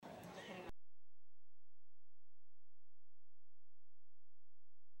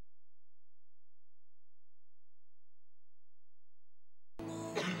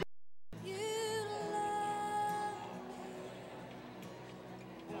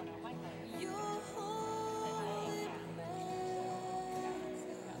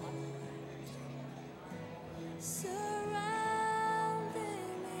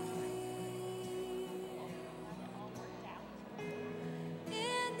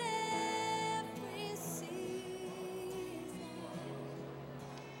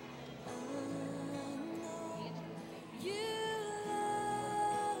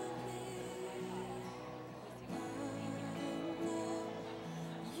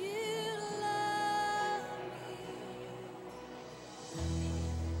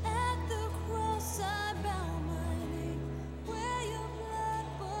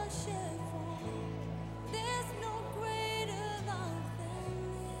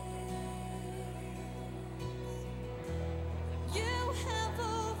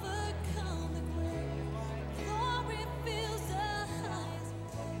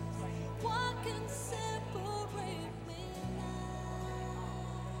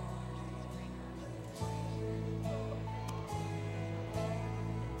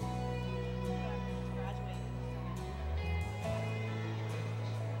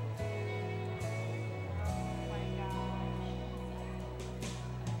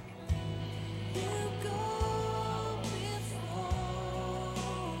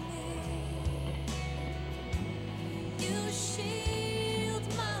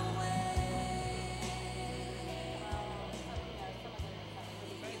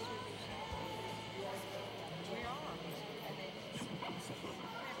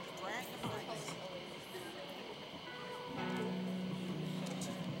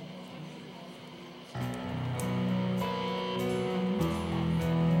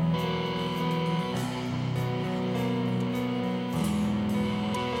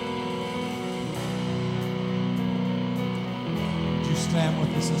Stand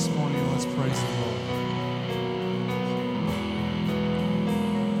with us this morning. Let's praise the Lord.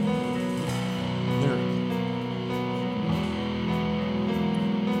 Lyric.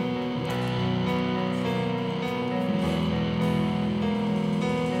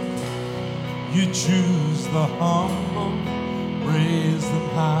 You choose the humble, raise them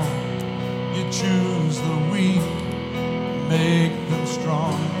high. You choose the weak, make them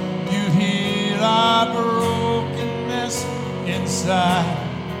strong. You heal our brokenness inside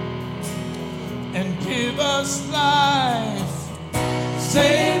and give us life.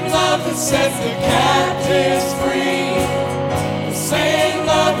 Same love that sets the captives free, the same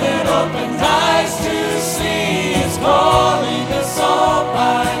love that opened eyes to see is calling us all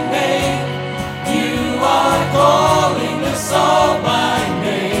by name. You are calling us all by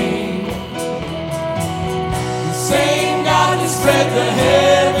name. The same God that spread the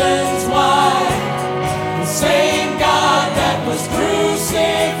heavens wide, the same God that was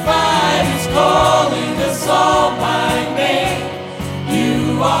crucified is calling us all by name.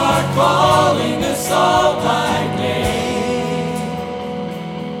 You are calling us all by name.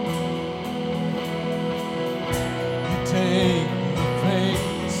 You take the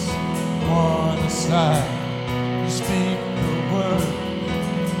faiths one aside. You speak the word,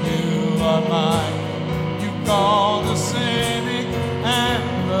 you are mine. You call the cynic and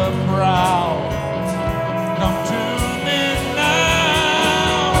the proud. Come to me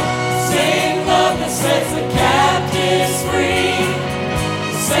now. Same love that sets the captives free,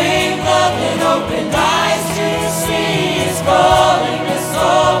 same love that opened eyes to see is calling us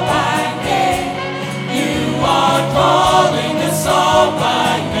all by name. You are calling us all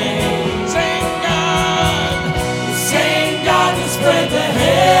by name. Same God, the same God that spread the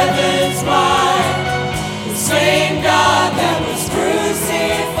heavens wide, the same God that was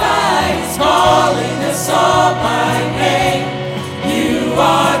crucified is calling us all by name. You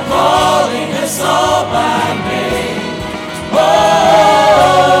are calling us all by name. Oh, oh,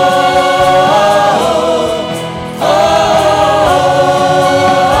 oh, oh,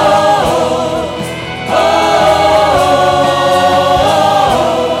 oh, oh.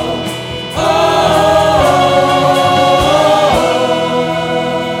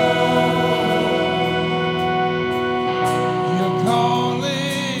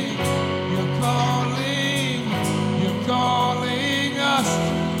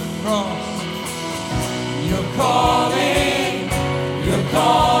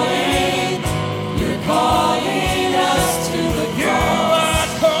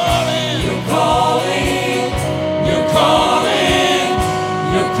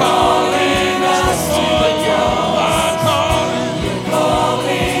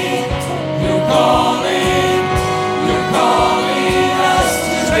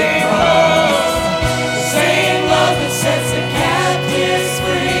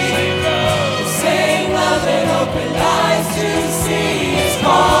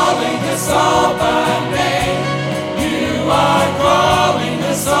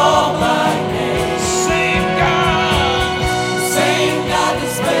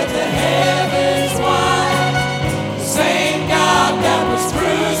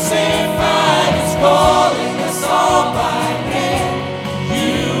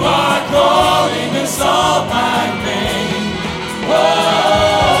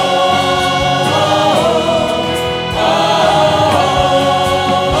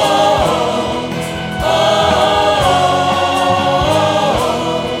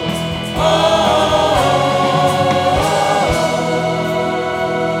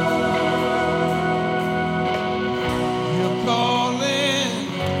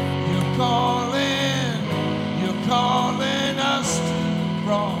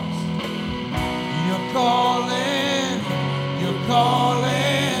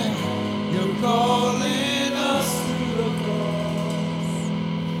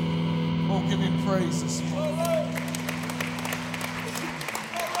 praise this morning.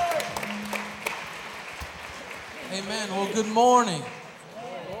 Amen. Well, good morning.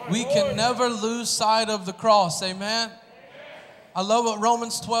 We can never lose sight of the cross. Amen. I love what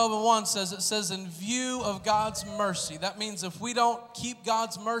Romans 12:1 says. It says, in view of God's mercy. That means if we don't keep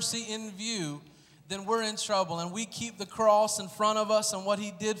God's mercy in view, then we're in trouble. And we keep the cross in front of us and what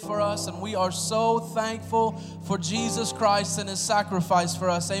He did for us. And we are so thankful for Jesus Christ and His sacrifice for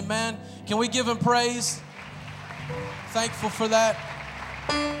us. Amen. Can we give Him praise? Thankful for that.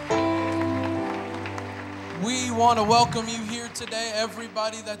 We want to welcome you here today.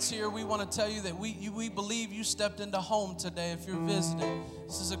 Everybody that's here, we want to tell you that we believe you stepped into home today if you're visiting.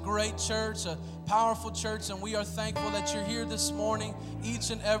 This is a great church, a powerful church, and we are thankful that you're here this morning, each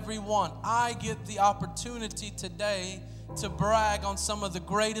and every one. I get the opportunity today to brag on some of the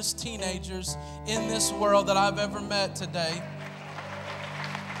greatest teenagers in this world that I've ever met today.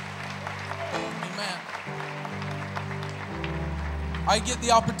 Amen. I get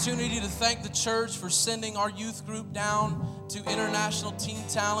the opportunity to thank the church for sending our youth group down to International Teen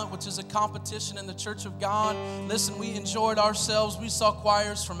Talent, which is a competition in the Church of God. Listen, we enjoyed ourselves. We saw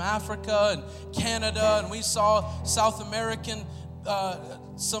choirs from Africa and Canada, and we saw South American,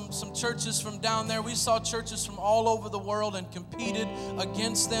 some churches from down there. We saw churches from all over the world and competed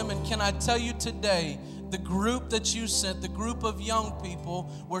against them. And can I tell you today, the group that you sent, the group of young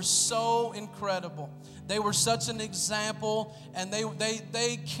people, were so incredible. They were such an example, and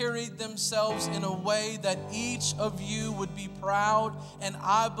they carried themselves in a way that each of you would be proud, and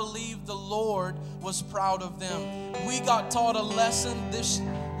I believe the Lord was proud of them. We got taught a lesson.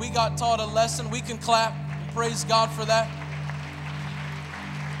 We can clap and praise God for that.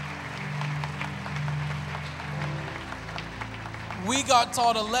 We got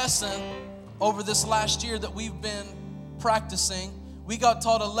taught a lesson over this last year that we've been practicing. We got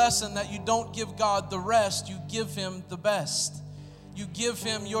taught a lesson that you don't give God the rest, you give Him the best. You give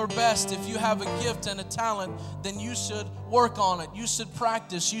Him your best. If you have a gift and a talent, then you should work on it. You should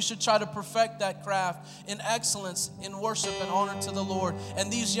practice. You should try to perfect that craft in excellence, in worship and honor to the Lord. And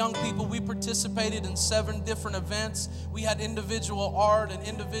these young people, we participated in 7 different events. We had individual art and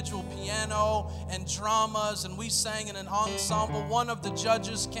individual piano and dramas, and we sang in an ensemble. One of the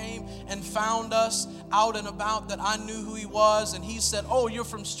judges came and found us out and about that I knew who he was, and he said, "Oh, you're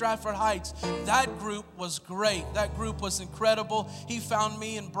from Stratford Heights." That group was great. That group was incredible. He found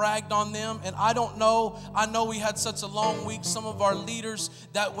me and bragged on them, and I know we had such a long week. Some of our leaders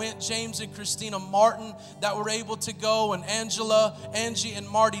that went, James and Christina Martin, that were able to go, and Angie and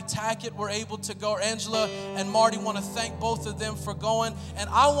Marty Tackett were able to go. Angela and Marty, want to thank both of them for going, and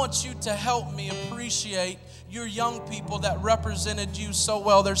I want you to help me appreciate your young people that represented you so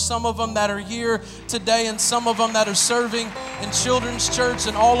well. There's some of them that are here today and some of them that are serving in children's church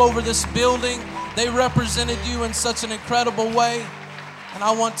and all over this building. They represented you in such an incredible way, and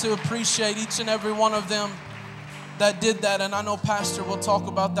I want to appreciate each and every one of them that did that, and I know Pastor will talk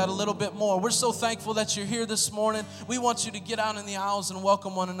about that a little bit more. We're so thankful that you're here this morning. We want you to get out in the aisles and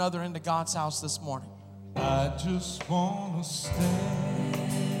welcome one another into God's house this morning. I just want to stand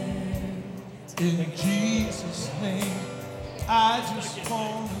in Jesus' name. I just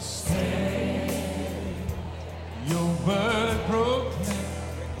want to stand. Your word proclaimed.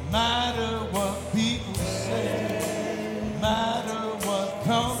 No matter what people say, no matter what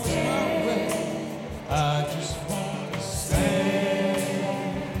comes my way, I just want to stand.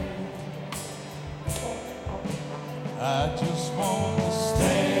 I just want to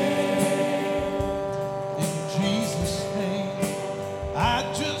stand in Jesus' name. I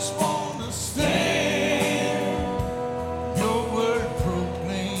just want to stand. Your word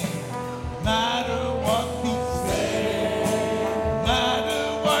proclaimed. No matter what people say, no matter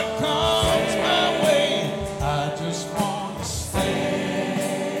what comes my way, I just want to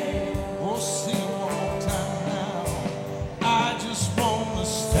stand. Oh, sing one more time now. I just want to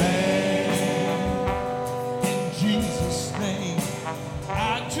stand in Jesus' name. I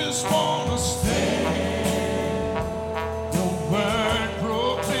just want to stand. Your word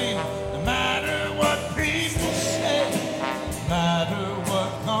proclaimed. No matter what people say, no matter what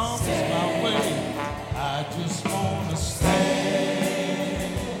comes my way, I just want to stand.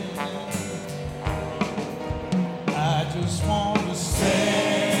 I just want to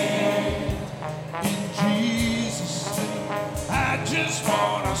stand in Jesus' name. I just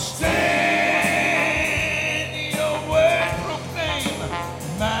want to stand. Your word proclaim. No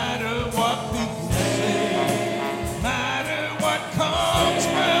matter what people say,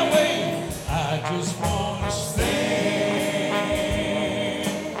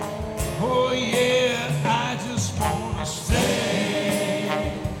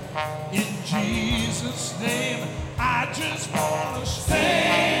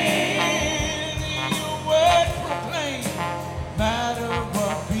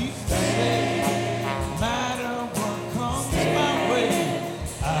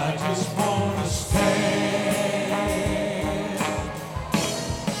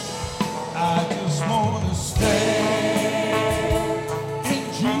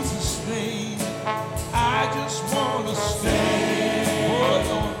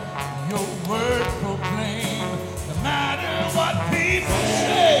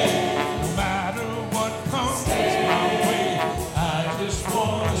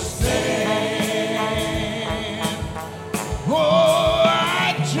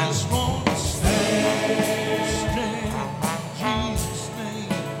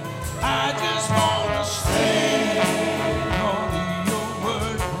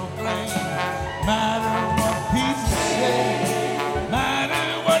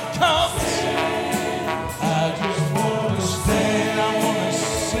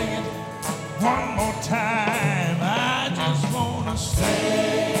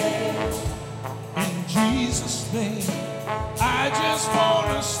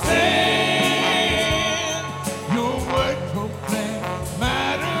 wanna stand. Your word proclaim,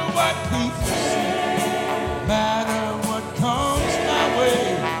 matter what people say, matter what comes my way,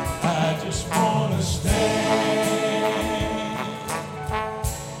 I just wanna stand.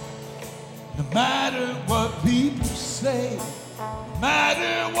 No matter what people say, no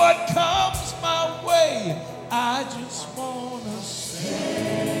matter what comes my way, I just wanna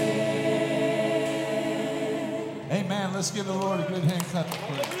stand. Amen. Let's give the Lord a good hand clap of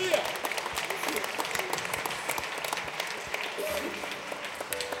praise.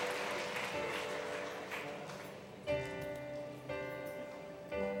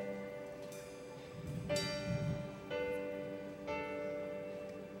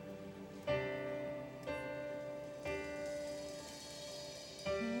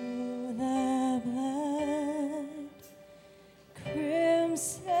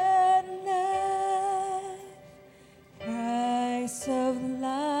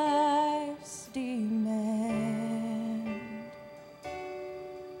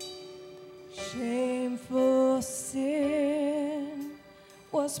 Shameful sin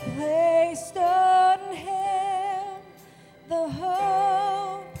was placed on him, the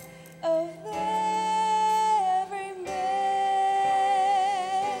hope of every man.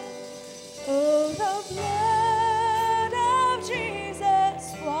 Oh, the blood of Jesus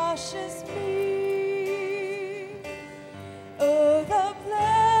washes me. Oh, the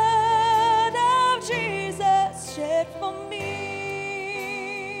blood of Jesus shed for me.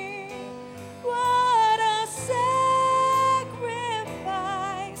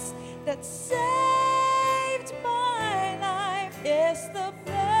 That saved my life. Yes, the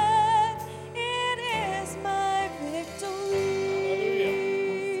blood, it is my victory.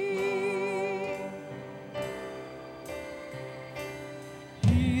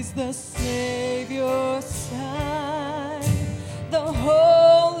 He's the Savior, Son, the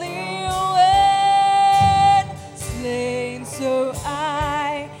Holy One, slain so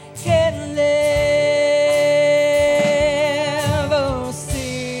I can live.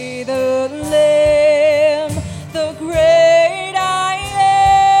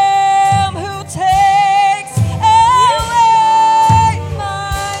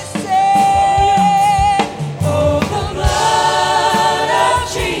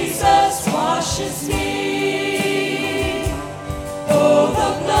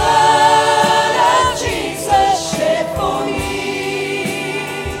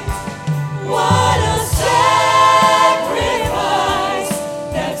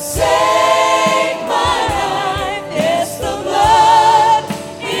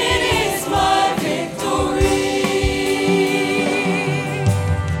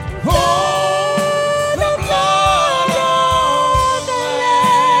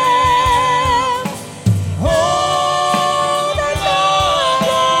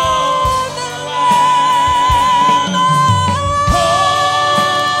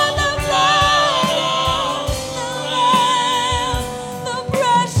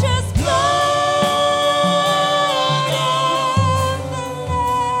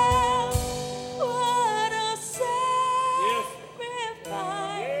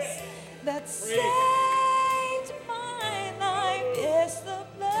 That saved my life. Yes, the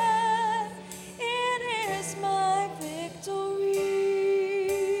blood, it is my victory.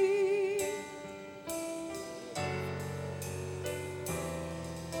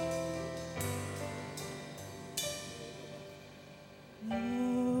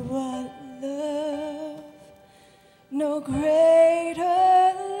 Oh, what love, no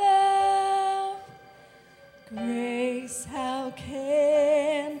greater love, grace, how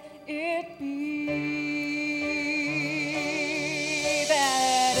can it be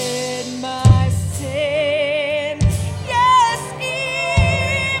that in my sin, yes,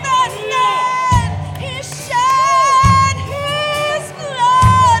 even then, He shed His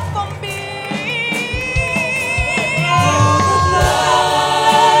blood for me. Oh, the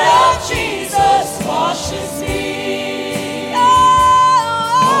blood of Jesus washes me. Oh,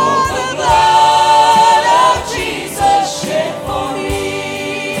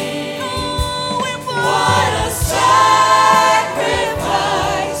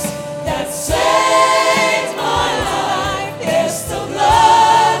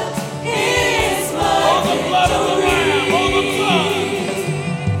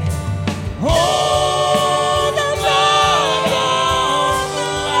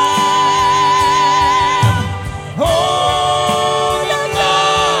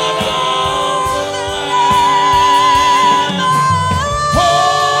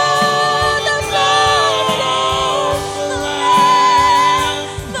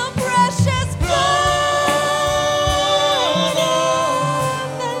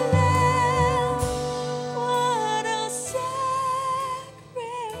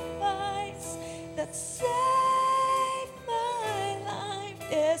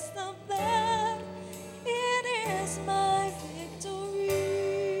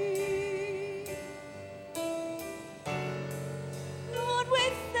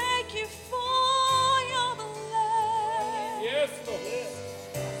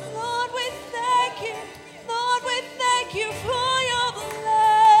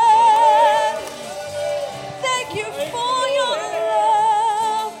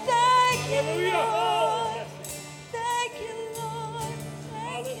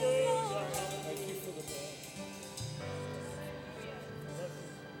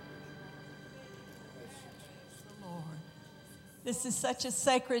 This is such a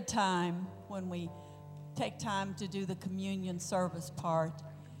sacred time when we take time to do the communion service part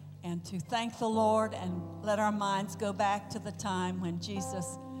and to thank the Lord and let our minds go back to the time when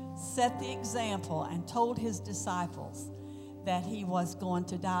Jesus set the example and told his disciples that he was going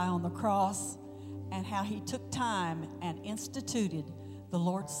to die on the cross, and how he took time and instituted the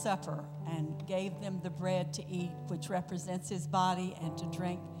Lord's Supper and gave them the bread to eat, which represents his body, and to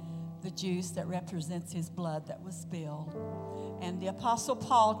drink the juice that represents his blood that was spilled. And the Apostle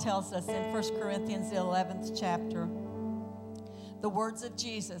Paul tells us in 1 Corinthians, the 11th chapter, the words of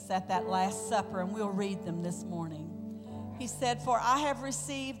Jesus at that Last Supper, and we'll read them this morning. He said, "For I have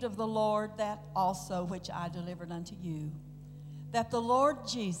received of the Lord that also which I delivered unto you, that the Lord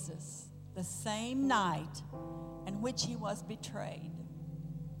Jesus, the same night in which he was betrayed,"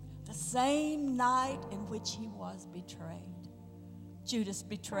 the same night in which he was betrayed. Judas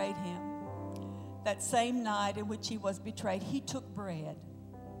betrayed him. That same night in which he was betrayed, he took bread.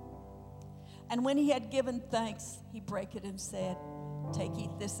 And when he had given thanks, he brake it and said, "Take, eat,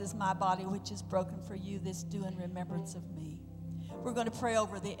 this is my body which is broken for you. This do in remembrance of me." We're going to pray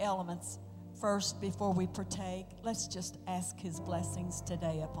over the elements first before we partake. Let's just ask his blessings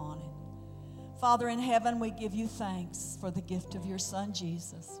today upon it. Father in heaven, we give you thanks for the gift of your Son,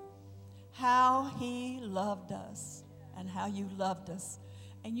 Jesus. How he loved us and how you loved us.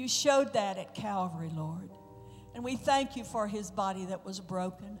 And you showed that at Calvary, Lord. And we thank you for his body that was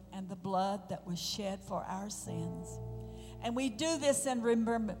broken and the blood that was shed for our sins. And we do this in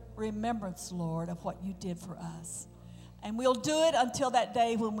remembrance, Lord, of what you did for us. And we'll do it until that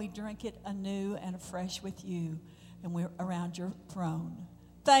day when we drink it anew and afresh with you and we're around your throne.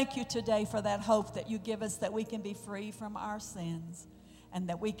 Thank you today for that hope that you give us, that we can be free from our sins and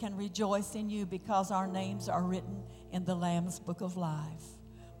that we can rejoice in you because our names are written in the Lamb's Book of Life.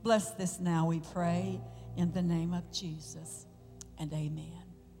 Bless this now, we pray, in the name of Jesus, and amen.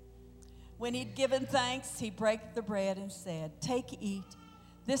 When he'd given thanks, he brake the bread and said, "Take, eat.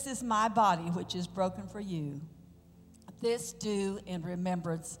 This is my body, which is broken for you. This do in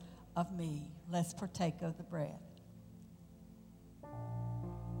remembrance of me." Let's partake of the bread.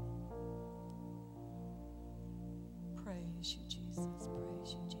 Praise you, Jesus.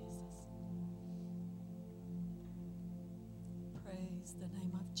 Praise you, Jesus. Praise the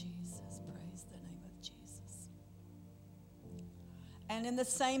name of Jesus. Praise the name of Jesus. And in the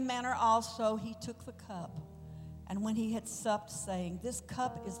same manner also he took the cup, and when he had supped, saying, "This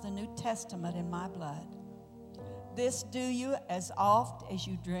cup is the New Testament in my blood. This do you as oft as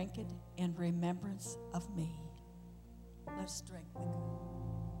you drink it in remembrance of me." Let's drink the cup.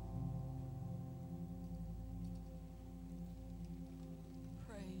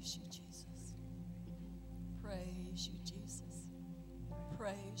 Praise you, Jesus. Praise you, Jesus.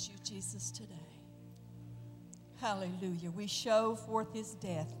 Praise you, Jesus, today. Hallelujah. We show forth his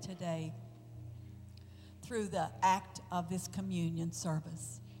death today through the act of this communion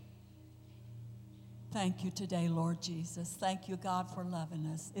service. Thank you today, Lord Jesus. Thank you, God, for loving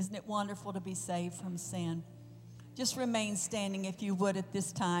us. Isn't it wonderful to be saved from sin? Just remain standing, if you would, at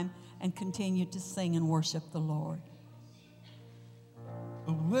this time and continue to sing and worship the Lord.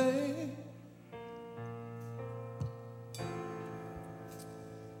 Away, I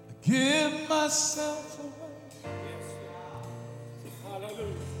give myself away. Yes,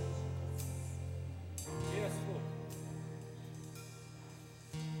 hallelujah. Yes, Lord.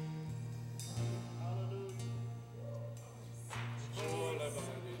 Hallelujah.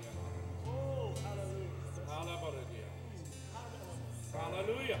 Oh, hallelujah.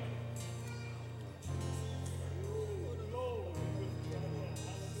 Hallelujah.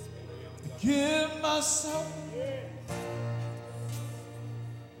 Give myself away.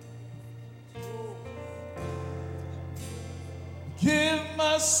 Give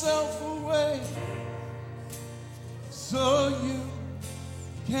myself away so you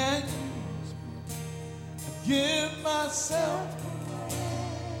can use me. I give myself away.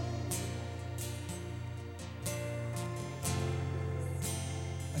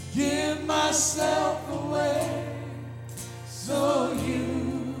 I give myself away so you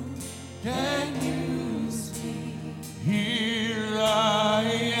can use me. Here I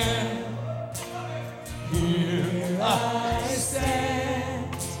am. Here I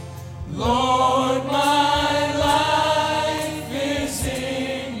stand. Lord, my life is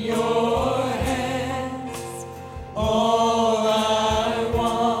in your hands. All I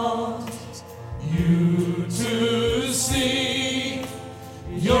want you to see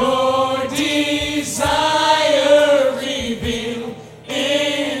your desire.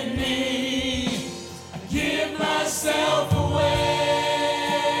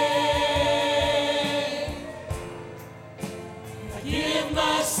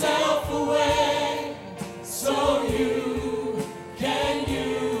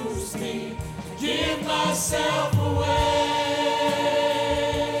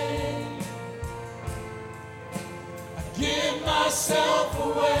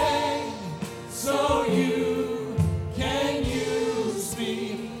 myself away so you can use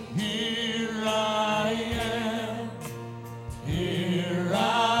me. Here I am, here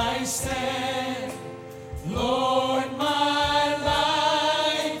I stand. Lord, my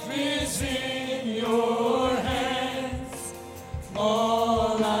life is in your hands.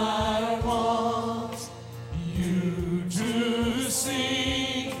 All I want you to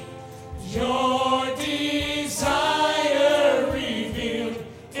see, your desire revealed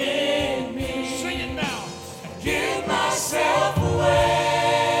in me. Sing it now. I give myself away.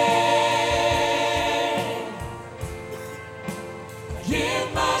 I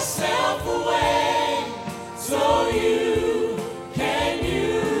give myself away so you can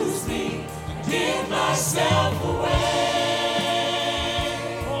use me. I give myself away.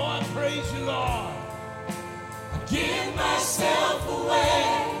 Oh, I praise you, Lord. I give myself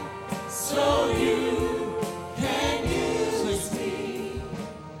away so you can use me.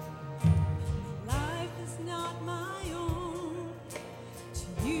 Life is not my own. To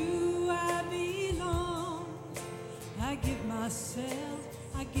you I belong. I give myself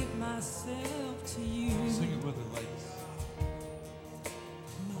to you. Sing it with it, ladies.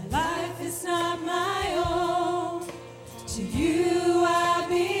 My life is not my own. To you I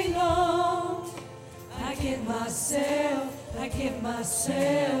belong. I give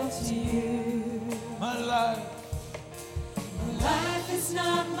myself to you. My life. My life is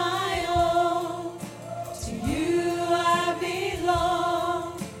not my own. To you I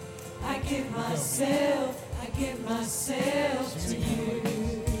belong. I give myself to you.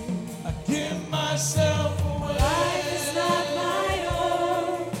 I give myself away. Life is not my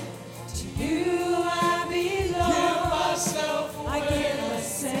own. To you I belong. Give myself away. I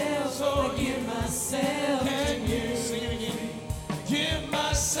give myself Can you sing it again? Give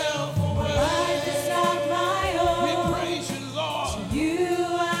myself away. Life is not my We own. praise you, Lord. To you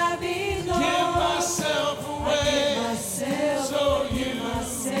I belong. Give myself away so you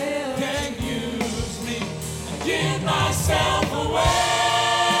can use me. Give myself away.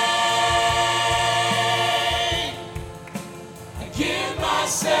 I give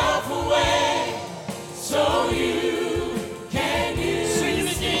myself away so you can use me. Sing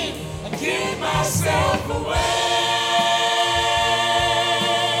it again. I give myself away.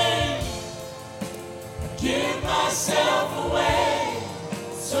 I give myself away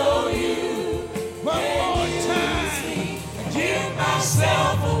so you one more time. I give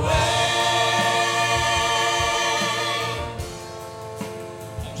myself away.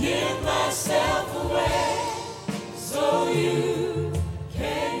 I give myself away so you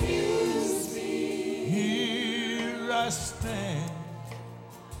can use me. Here I stand.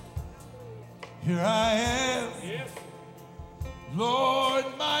 Here I am. Lord,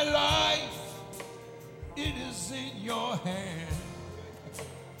 my life, it is in your hand.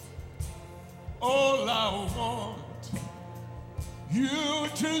 All I want you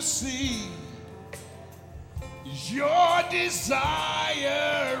to see is your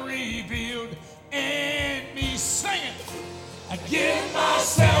desire revealed in me. Sing it. I give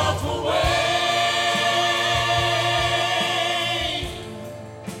myself away.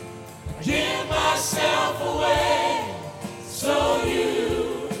 I give myself away so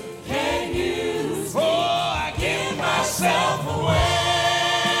you can use me. Oh, I give myself away.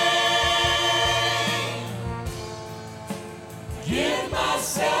 Give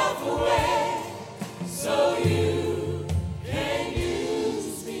myself away so you can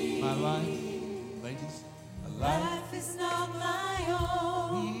use me. My life, ladies, a life. Life is not my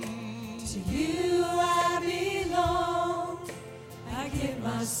own. To you I belong. I give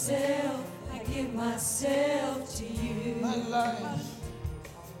myself to you. My life.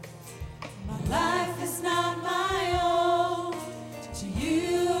 My life is not my own. To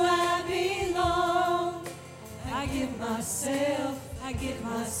you I belong. I give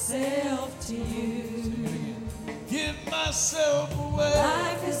myself to you. Give myself away.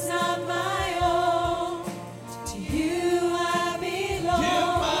 Life is not my own. To you I belong. Give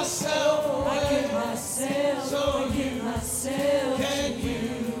myself away. I give myself Can to you.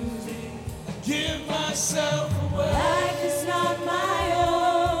 give myself away. Life is not my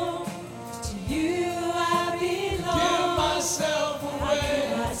own. To you I belong. Give myself I away.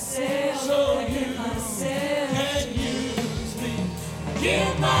 give myself Can use me.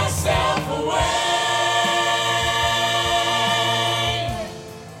 Give myself away.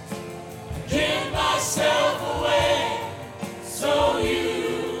 Give myself away so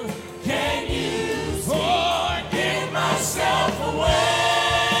you can use me. Oh, give myself away.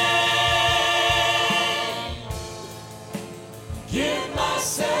 Give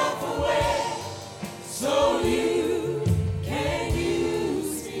myself away so you can use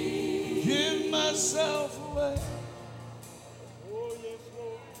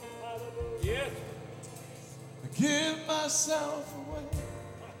myself away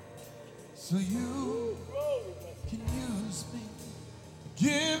so you can use me.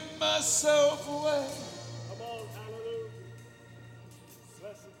 Give myself away. Come on, hallelujah.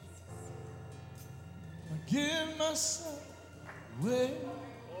 Bless him. I give myself away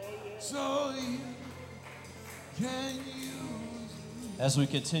so you can use me. As we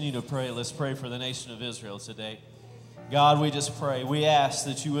continue to pray, let's pray for the nation of Israel today. God, we just pray. We ask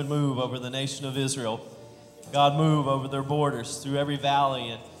that you would move over the nation of Israel. God, move over their borders, through every valley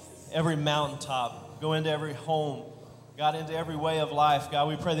and every mountaintop. Go into every home. God, into every way of life. God,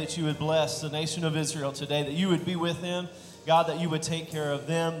 we pray that you would bless the nation of Israel today, that you would be with them. God, that you would take care of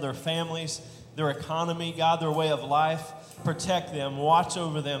them, their families, their economy, God, their way of life. Protect them. Watch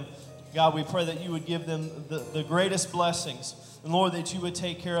over them. God, we pray that you would give them the greatest blessings. And Lord, that you would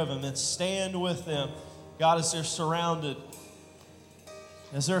take care of them and stand with them. God, as they're surrounded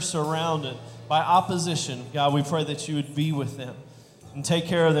by opposition, God, we pray that you would be with them and take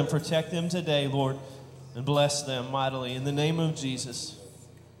care of them. Protect them today, Lord, and bless them mightily. In the name of Jesus,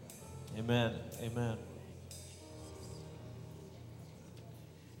 amen. Amen.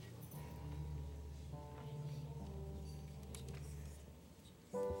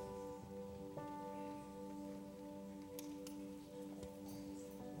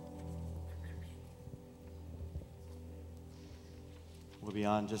 We'll be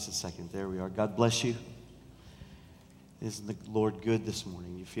on just a second. There we are. God bless you. Isn't the Lord good this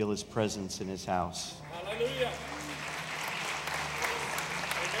morning? You feel his presence in his house. Hallelujah.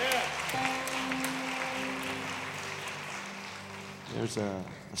 Amen. There's a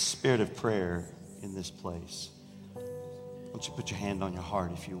spirit of prayer in this place. Why don't you put your hand on your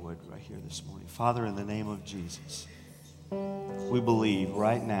heart, if you would, right here this morning. Father, in the name of Jesus, we believe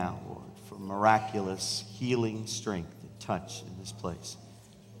right now, Lord, for miraculous healing strength and touch in this place.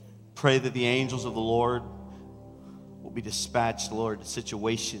 Pray that the angels of the Lord will be dispatched, Lord, to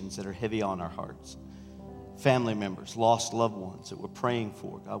situations that are heavy on our hearts. Family members, lost loved ones that we're praying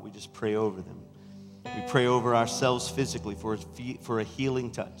for. God, we just pray over them. We pray over ourselves physically for a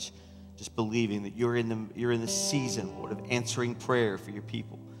healing touch. Just believing that you're in the season, Lord, of answering prayer for your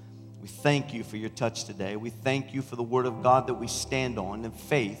people. We thank you for your touch today. We thank you for the word of God that we stand on and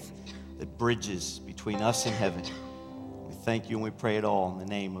faith that bridges between us and heaven. We thank you and we pray it all in the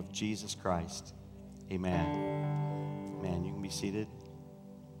name of Jesus Christ. Amen. Amen. You can be seated.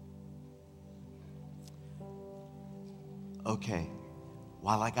 Okay.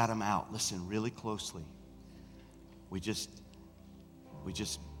 While I got them out, listen really closely. We didn't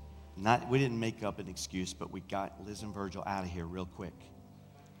make up an excuse, but we got Liz and Virgil out of here real quick.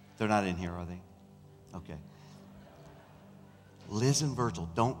 They're not in here, are they? Okay. Liz and Virgil,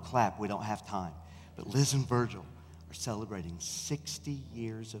 don't clap. We don't have time. But Liz and Virgil are celebrating 60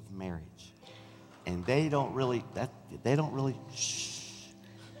 years of marriage. And they don't really, shh.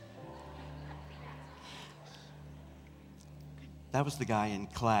 That was the guy in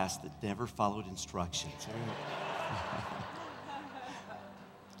class that never followed instructions.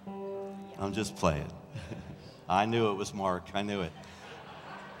 I'm just playing. I knew it was Mark. I knew it.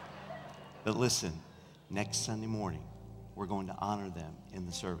 But listen, next Sunday morning, we're going to honor them in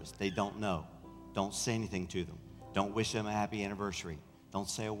the service. They don't know. Don't say anything to them. Don't wish them a happy anniversary. Don't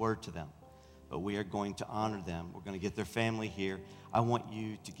say a word to them. But we are going to honor them. We're going to get their family here. I want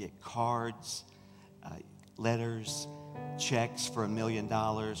you to get cards, letters, checks for $1 million,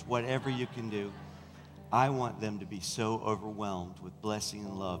 whatever you can do. I want them to be so overwhelmed with blessing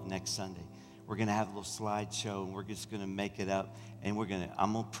and love next Sunday. We're going to have a little slideshow, and we're just going to make it up. And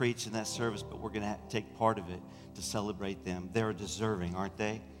I'm going to preach in that service, but we're going to take part of it to celebrate them. They're deserving, aren't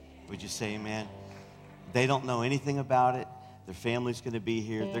they? Would you say amen? They don't know anything about it. Their family's going to be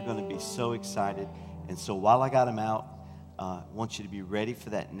here. They're going to be so excited. And so while I got them out, I want you to be ready for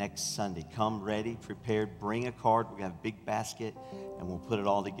that next Sunday. Come ready, prepared, bring a card. We're going to have a big basket, and we'll put it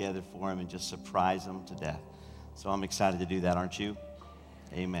all together for them and just surprise them to death. So I'm excited to do that, aren't you?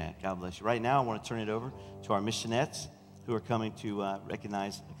 Amen. God bless you. Right now, I want to turn it over to our missionettes who are coming to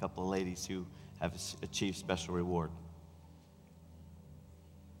recognize a couple of ladies who have achieved special reward.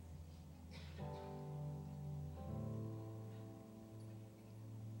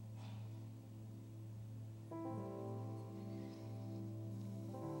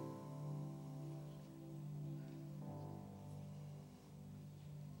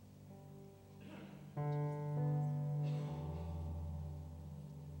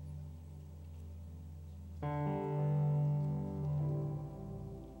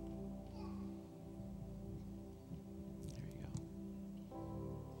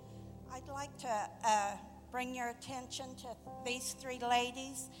 I'd like to bring your attention to these three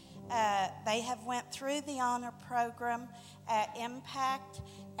ladies They have went through the honor program at Impact,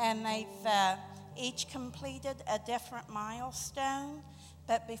 and they've each completed a different milestone.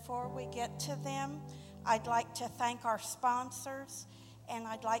 But before we get to them, I'd like to thank our sponsors, and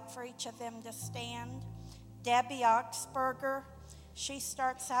I'd like for each of them to stand. Debbie Oxberger, she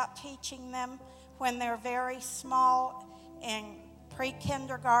starts out teaching them when they're very small in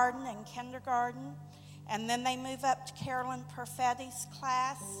pre-kindergarten and kindergarten. And then they move up to Carolyn Perfetti's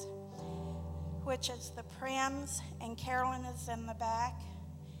class, which is the Prims, and Carolyn is in the back.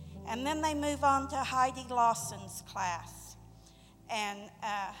 And then they move on to Heidi Lawson's class. And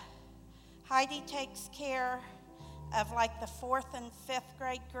Heidi takes care of like the 4th and 5th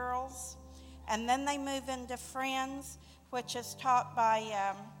grade girls. And then they move into Friends, which is taught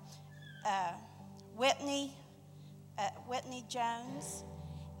by Whitney Jones.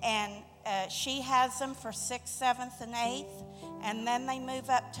 And she has them for 6th, 7th, and 8th. And then they move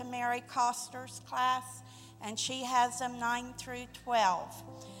up to Mary Coster's class, and she has them 9 through 12.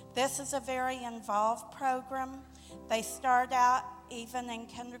 This is a very involved program. They start out, even in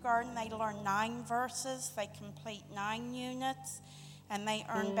kindergarten, they learn 9 verses. They complete 9 units, and they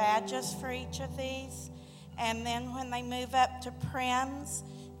earn badges for each of these. And then when they move up to Prims,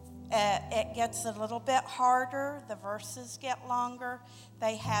 it gets a little bit harder. The verses get longer.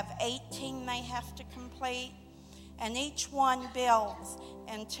 They have 18 they have to complete. And each one builds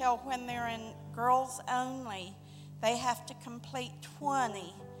until when they're in girls only, they have to complete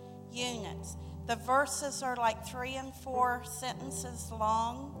 20 units. The verses are like 3 and 4 sentences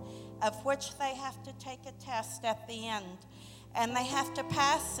long, of which they have to take a test at the end. And they have to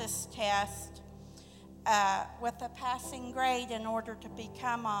pass this test with a passing grade in order to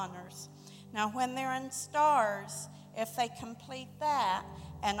become honors. Now, when they're in stars, if they complete that,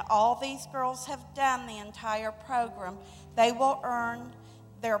 and all these girls have done the entire program, they will earn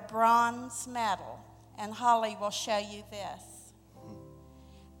their bronze medal. And Holly will show you this.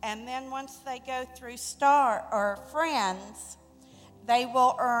 And then once they go through Friends, they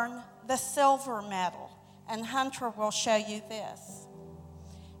will earn the silver medal. And Hunter will show you this.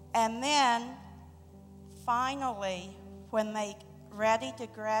 And then finally, when they ready to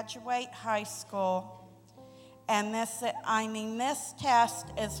graduate high school, and this test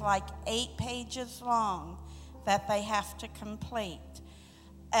is like 8 pages long that they have to complete.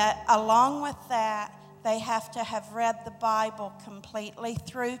 Along with that, they have to have read the Bible completely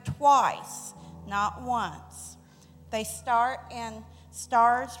through twice, not once. They start in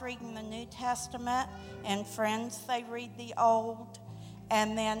Stars reading the New Testament, in Friends they read the Old,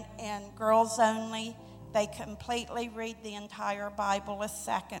 and then in Girls Only they completely read the entire Bible a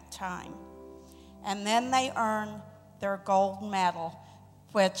second time. And then they earn their gold medal,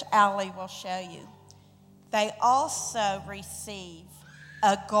 which Allie will show you. They also receive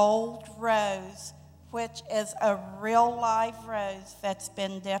a gold rose, which is a real live rose that's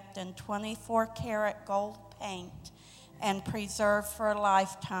been dipped in 24-karat gold paint and preserved for a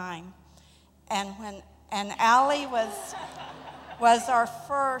lifetime. And Allie was our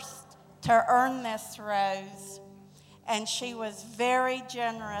first to earn this rose. And she was very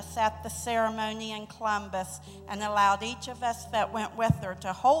generous at the ceremony in Columbus and allowed each of us that went with her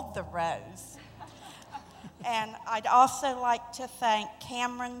to hold the rose. And I'd also like to thank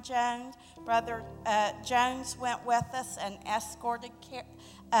Cameron Jones. Brother Jones went with us and escorted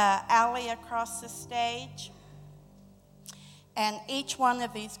Allie across the stage. And each one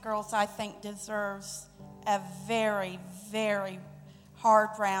of these girls, I think, deserves a very, very hard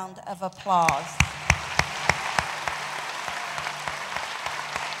round of applause.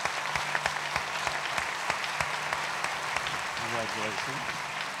 Congratulations.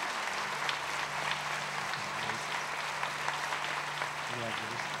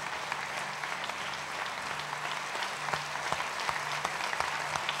 Congratulations.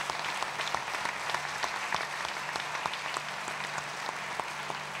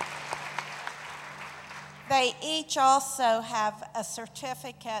 They each also have a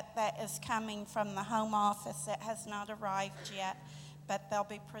certificate that is coming from the home office. It has not arrived yet, but they'll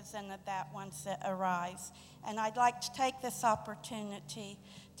be presented that once it arrives. And I'd like to take this opportunity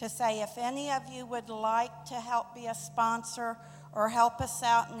to say if any of you would like to help be a sponsor or help us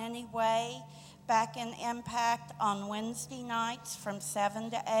out in any way back in Impact on Wednesday nights from 7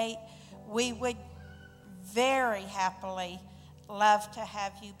 to 8, we would very happily love to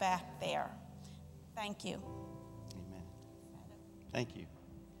have you back there. Thank you. Amen. Thank you.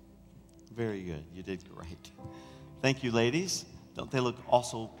 Very good. You did great. Thank you, ladies. Don't they look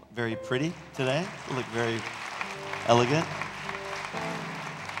also very pretty today? They look very elegant.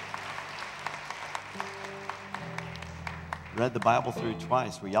 read the Bible through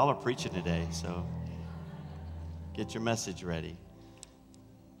twice. Well, y'all are preaching today, so get your message ready.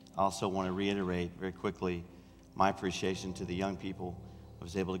 I also want to reiterate very quickly my appreciation to the young people. I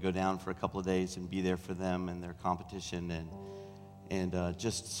was able to go down for a couple of days and be there for them and their competition, and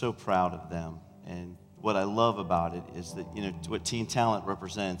just so proud of them. And what I love about it is that, you know, what Teen Talent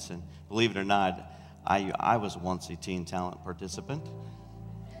represents, and believe it or not, I was once a Teen Talent participant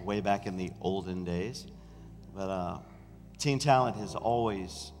way back in the olden days. But Teen Talent has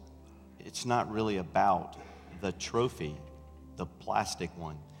always, it's not really about the trophy, the plastic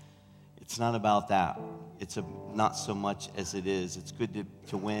one. It's not about that. It's not so much as it is. It's good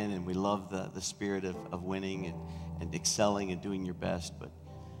to win, and we love the spirit of winning and excelling and doing your best. But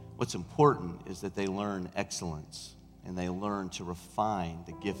what's important is that they learn excellence, and they learn to refine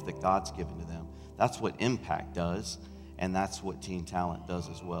the gift that God's given to them. That's what Impact does, and that's what Teen Talent does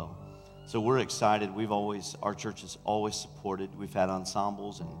as well. So we're excited. Our church has always supported. We've had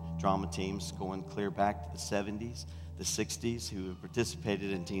ensembles and drama teams going clear back to the 70s, the 60s, who have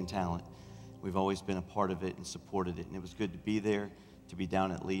participated in Teen Talent. We've always been a part of it and supported it. And it was good to be there, to be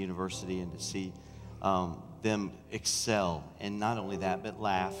down at Lee University and to see them excel. And not only that, but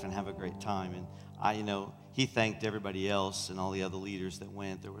laugh and have a great time. And he thanked everybody else and all the other leaders that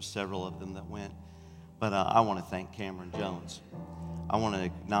went. There were several of them that went. But I want to thank Cameron Jones. I want to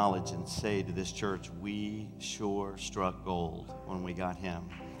acknowledge and say to this church, we sure struck gold when we got him.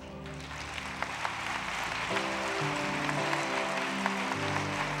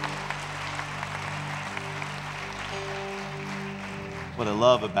 What I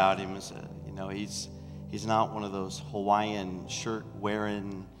love about him is, he's not one of those Hawaiian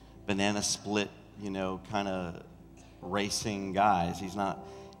shirt-wearing, banana split, kind of racing guys.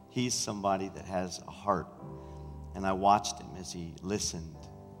 He's somebody that has a heart. And I watched him as he listened,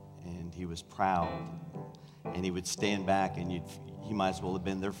 and he was proud, and he would stand back, and he might as well have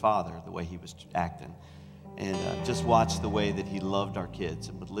been their father, the way he was acting. And just watch the way that he loved our kids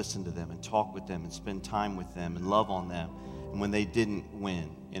and would listen to them and talk with them and spend time with them and love on them. And when they didn't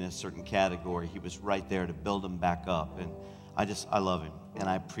win in a certain category, he was right there to build them back up. And I love him, and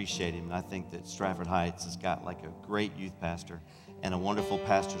I appreciate him. And I think that Stratford Heights has got like a great youth pastor and a wonderful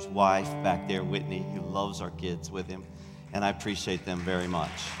pastor's wife back there, Whitney, who loves our kids with him. And I appreciate them very much.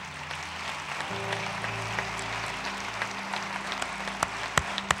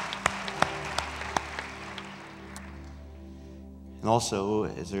 And also,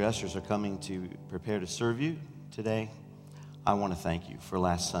 as the ushers are coming to prepare to serve you today, I want to thank you for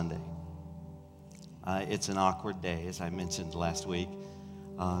last Sunday. It's an awkward day, as I mentioned last week.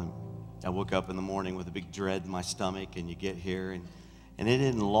 I woke up in the morning with a big dread in my stomach, and you get here, and it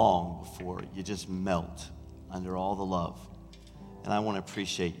isn't long before you just melt under all the love. And I want to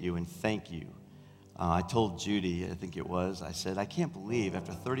appreciate you and thank you. I told Judy, I think it was, I said, I can't believe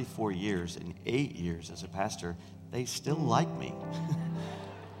after 34 years and 8 years as a pastor, they still like me.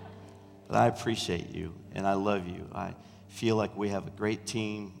 But I appreciate you, and I love you. I feel like we have a great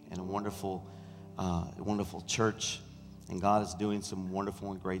team and a wonderful church, and God is doing some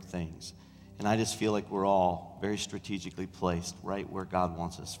wonderful and great things. And I just feel like we're all very strategically placed right where God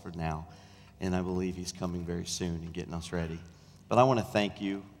wants us for now. And I believe he's coming very soon and getting us ready. But I want to thank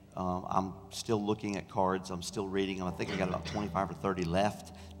you. I'm still looking at cards. I'm still reading them. I think I got about 25 or 30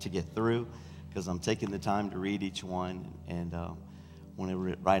 left to get through because I'm taking the time to read each one and want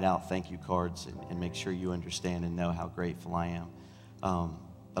to write out thank you cards and make sure you understand and know how grateful I am.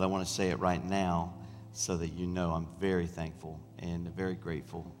 But I want to say it right now, so that you know I'm very thankful and very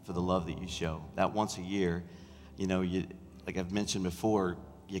grateful for the love that you show. That once a year, like I've mentioned before,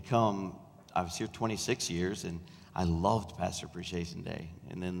 I was here 26 years, and I loved Pastor Appreciation Day.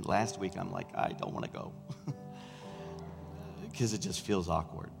 And then last week, I'm like, I don't want to go because it just feels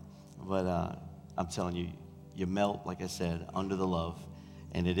awkward. But I'm telling you, you melt, like I said, under the love,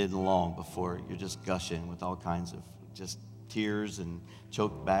 and it isn't long before you're just gushing with all kinds of just tears and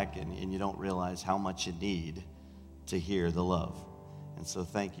choke back, and you don't realize how much you need to hear the love. And so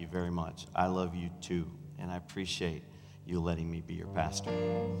thank you very much. I love you too, and I appreciate you letting me be your pastor.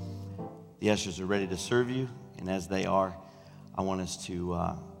 The ushers are ready to serve you, and as they are, I want us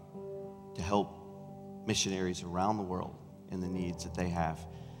to help missionaries around the world in the needs that they have.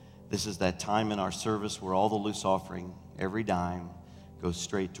 This is that time in our service where all the loose offering, every dime, goes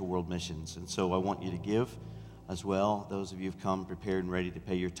straight to world missions. And so I want you to give as well. Those of you who've come prepared and ready to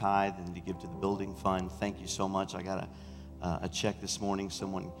pay your tithe and to give to the building fund, thank you so much. I got a check this morning.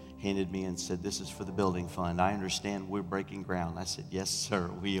 Someone handed me and said, this is for the building fund. I understand we're breaking ground. I said, yes, sir,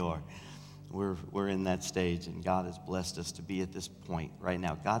 we are. We're in that stage, and God has blessed us to be at this point right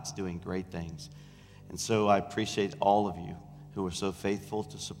now. God's doing great things. And so I appreciate all of you who are so faithful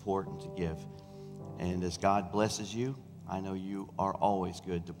to support and to give. And as God blesses you, I know you are always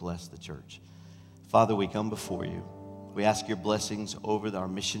good to bless the church. Father, we come before you. We ask your blessings over our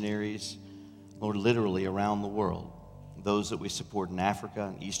missionaries, Lord, literally around the world. Those that we support in Africa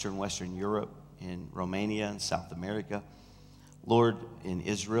and Eastern Western Europe, in Romania and South America. Lord, in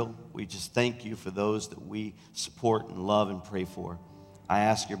Israel, we just thank you for those that we support and love and pray for. I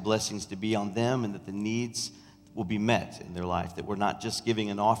ask your blessings to be on them and that the needs will be met in their life, that we're not just giving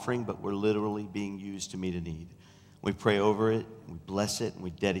an offering, but we're literally being used to meet a need. We pray over it, we bless it, and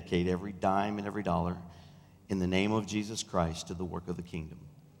we dedicate every dime and every dollar in the name of Jesus Christ to the work of the kingdom.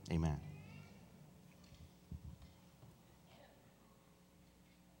 Amen.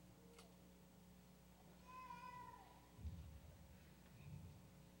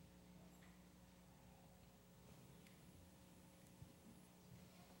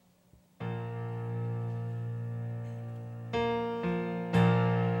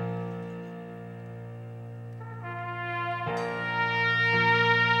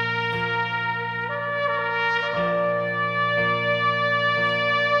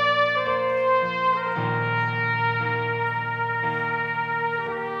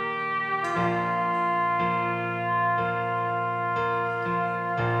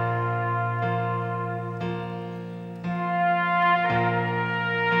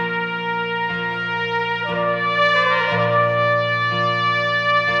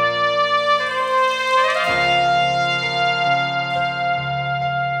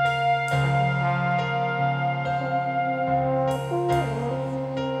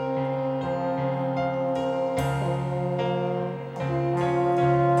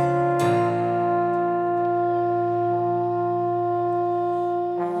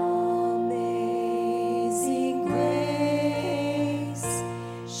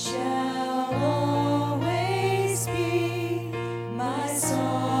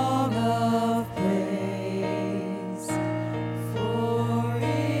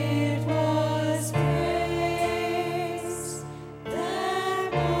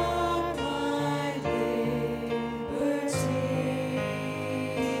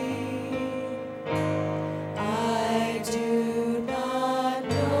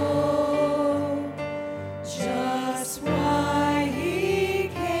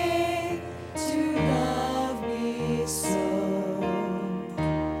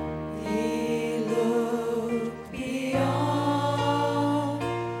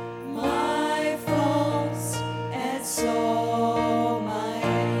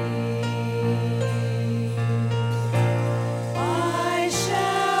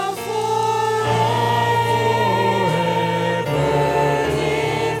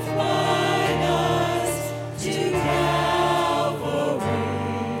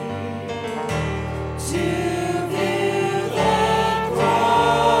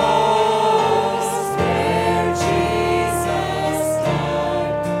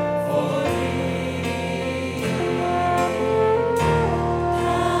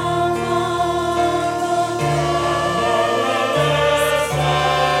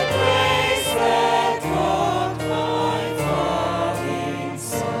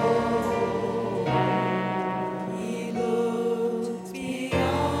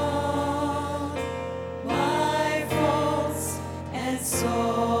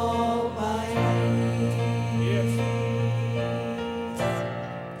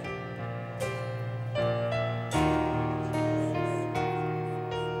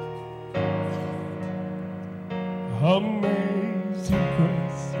 Amazing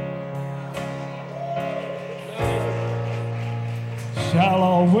grace shall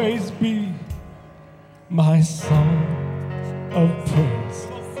always be my song of praise.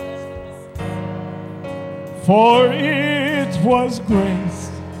 For it was grace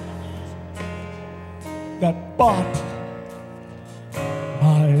that bought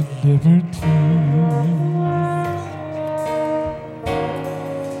my liberty.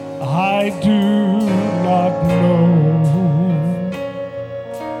 I do not know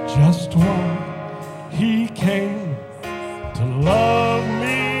just why he came to love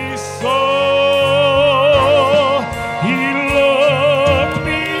me so. He looked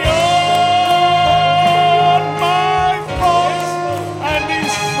beyond my faults and he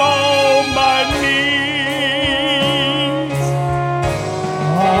saw my needs.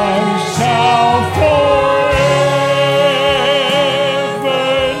 I shall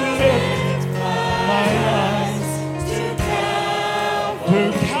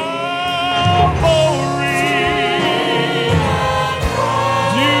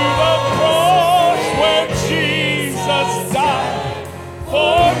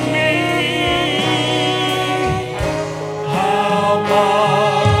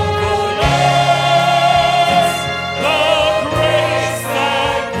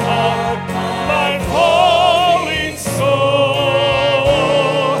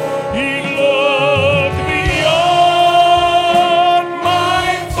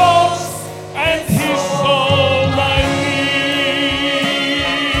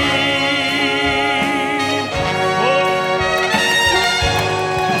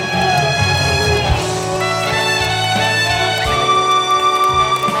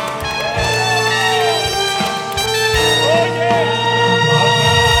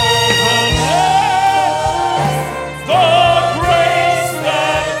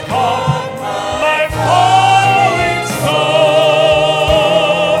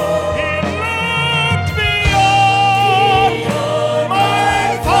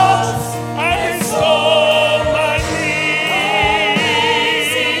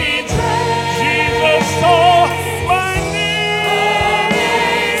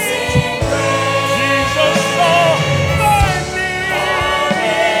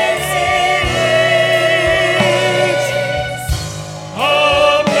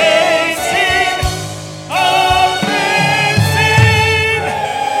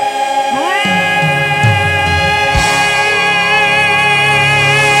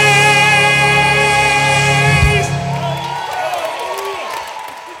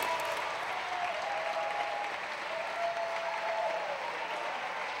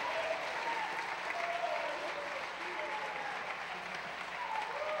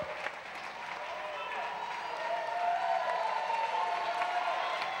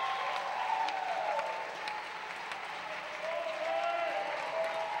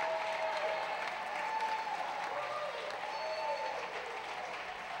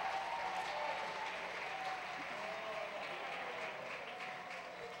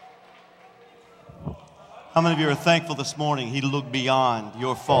How many of you are thankful this morning he looked beyond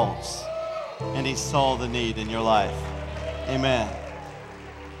your faults and he saw the need in your life? Amen.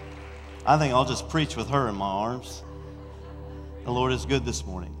 I think I'll just preach with her in my arms. The Lord is good this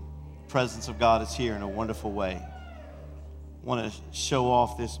morning. The presence of God is here in a wonderful way. I want to show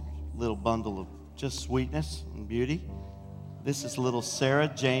off this little bundle of just sweetness and beauty. This is little Sarah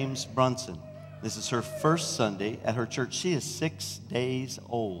James Brunson. This is her first Sunday at her church. She is 6 days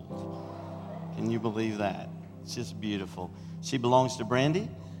old. Can you believe that? It's just beautiful. She belongs to Brandy,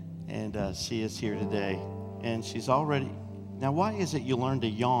 and she is here today. And she's already... Now, why is it you learn to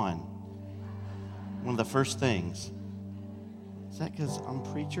yawn? One of the first things. Is that because I'm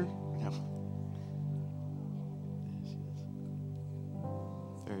a preacher? No. There she is.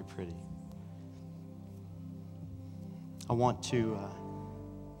 Very pretty. I want to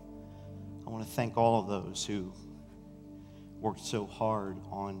thank all of those who worked so hard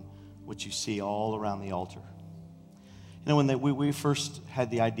on what you see all around the altar. You know, when we first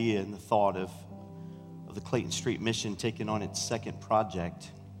had the idea and the thought of the Clayton Street Mission taking on its second project,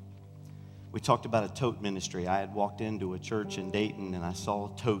 we talked about a tote ministry. I had walked into a church in Dayton and I saw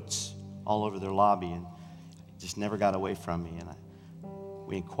totes all over their lobby, and it just never got away from me. And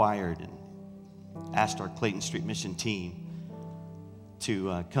we inquired and asked our Clayton Street Mission team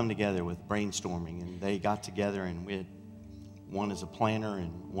to come together with brainstorming, and they got together, and we had one is a planner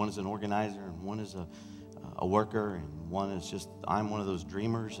and one is an organizer and one is a worker and one is just, I'm one of those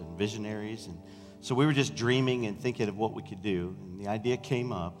dreamers and visionaries. And so we were just dreaming and thinking of what we could do, and the idea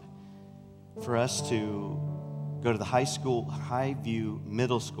came up for us to go to the Highview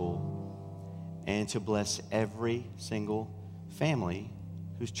Middle School and to bless every single family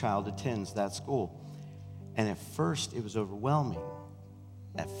whose child attends that school. And at first it was overwhelming.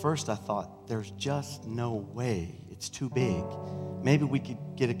 At first I thought, there's just no way. It's too big. Maybe we could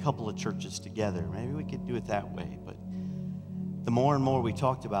get a couple of churches together. Maybe we could do it that way. But the more and more we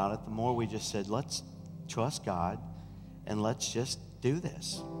talked about it, the more we just said, let's trust God and let's just do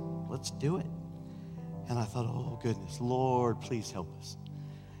this. Let's do it. And I thought, oh goodness, Lord, please help us.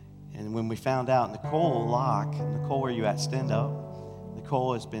 And when we found out, Nicole Locke, Nicole, where you at? Stand up.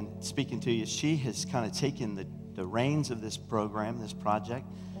 Nicole has been speaking to you. She has kind of taken the reins of this program, this project,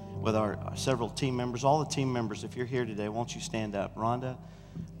 with our several team members. All the team members, if you're here today, won't you stand up? Rhonda,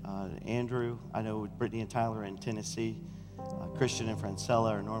 Andrew, I know Brittany and Tyler are in Tennessee. Christian and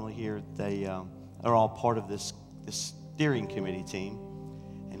Francella are normally here. They are all part of this steering committee team.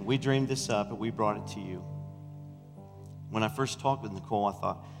 And we dreamed this up and we brought it to you. When I first talked with Nicole,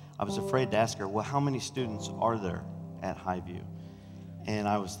 I was afraid to ask her, well, how many students are there at Highview? And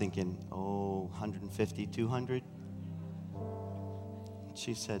I was thinking, 150, 200?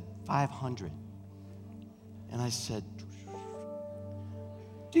 She said, 500. And I said,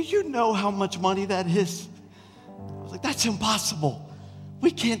 do you know how much money that is? I was like, that's impossible. We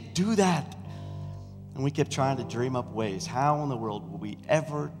can't do that. And we kept trying to dream up ways. How in the world will we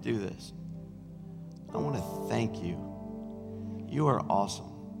ever do this? I want to thank you. You are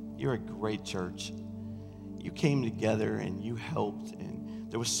awesome. You're a great church. You came together and you helped, and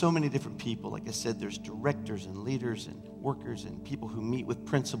there were so many different people. Like I said, there's directors and leaders and workers and people who meet with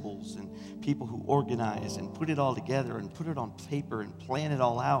principals and people who organize and put it all together and put it on paper and plan it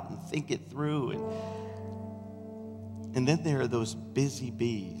all out and think it through. And then there are those busy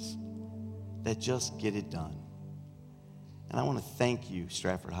bees that just get it done. And I want to thank you,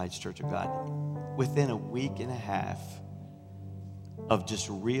 Stratford Heights Church of God. Within a week and a half of just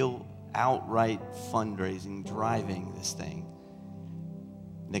real outright fundraising, driving this thing,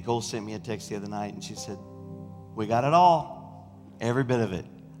 Nicole sent me a text the other night and she said, we got it all, every bit of it.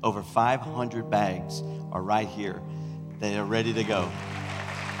 Over 500 bags are right here. They are ready to go.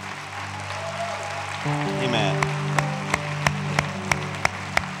 Amen.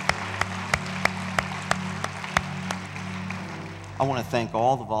 I want to thank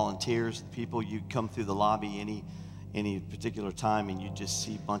all the volunteers, the people. You come through the lobby any particular time and you just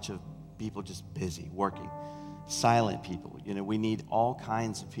see a bunch of people just busy working. Silent people. You know, we need all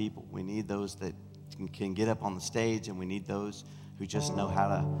kinds of people. We need those that can get up on the stage, and we need those who just know how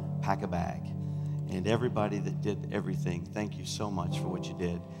to pack a bag. And everybody that did everything, thank you so much for what you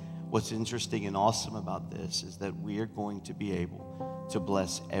did. What's interesting and awesome about this is that we are going to be able to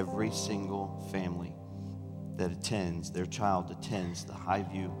bless every single family that attends, their child attends the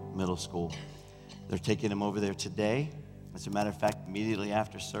Highview Middle School. They're taking them over there today. As a matter of fact, immediately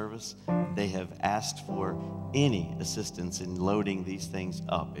after service, they have asked for any assistance in loading these things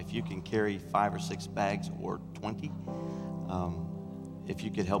up. If you can carry 5 or 6 bags or 20, if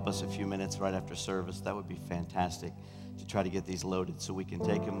you could help us a few minutes right after service, that would be fantastic to try to get these loaded so we can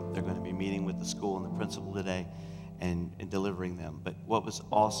take them. They're going to be meeting with the school and the principal today and delivering them. But what was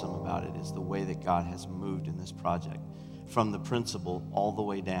awesome about it is the way that God has moved in this project. From the principal all the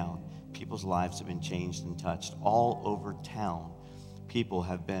way down, people's lives have been changed and touched. All over town, people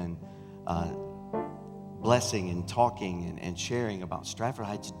have been blessing and talking and sharing about Stratford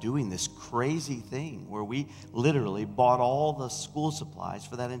Heights doing this crazy thing where we literally bought all the school supplies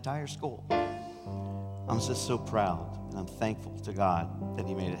for that entire school. I'm just so proud, and I'm thankful to God that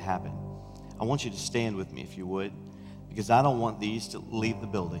he made it happen. I want you to stand with me if you would, because I don't want these to leave the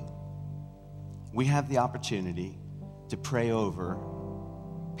building. We have the opportunity to pray over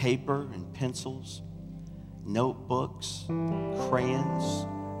paper and pencils, notebooks, crayons,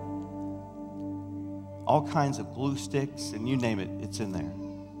 all kinds of glue sticks, and you name it, it's in there.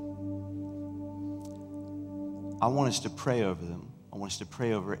 I want us to pray over them. I want us to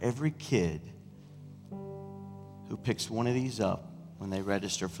pray over every kid who picks one of these up when they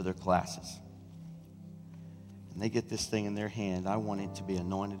register for their classes. And they get this thing in their hand. I want it to be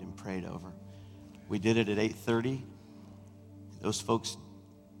anointed and prayed over. We did it at 8:30. Those folks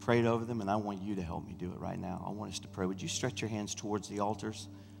prayed over them, and I want you to help me do it right now. I want us to pray. Would you stretch your hands towards the altars?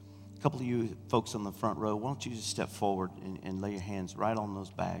 A couple of you folks on the front row, why don't you just step forward and lay your hands right on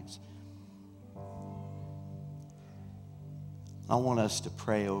those bags. I want us to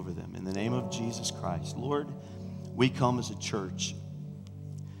pray over them in the name of Jesus Christ. Lord, we come as a church.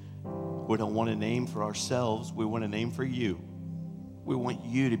 We don't want a name for ourselves. We want a name for you. We want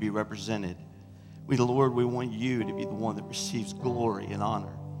you to be represented. Lord, we want you to be the one that receives glory and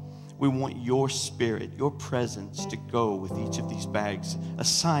honor. We want your spirit, your presence to go with each of these bags.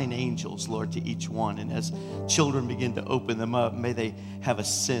 Assign angels, Lord, to each one. And as children begin to open them up, may they have a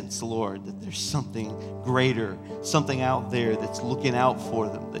sense, Lord, that there's something greater, something out there that's looking out for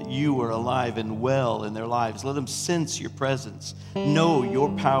them, that you are alive and well in their lives. Let them sense your presence, know your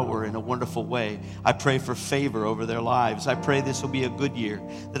power in a wonderful way. I pray for favor over their lives. I pray this will be a good year,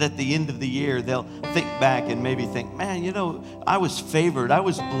 that at the end of the year, they'll think back and maybe think, man, you know, I was favored, I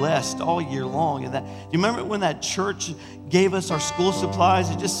was blessed all year long. And that, do you remember when that church gave us our school supplies?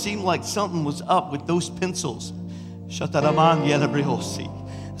 It just seemed like something was up with those pencils. Something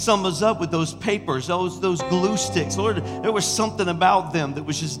was up with those papers, those glue sticks. Lord, there was something about them that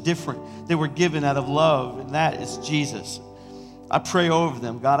was just different. They were given out of love, and that is Jesus. I pray over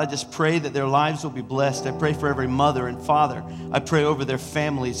them. God, I just pray that their lives will be blessed. I pray for every mother and father. I pray over their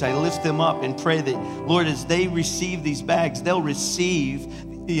families. I lift them up and pray that, Lord, as they receive these bags, they'll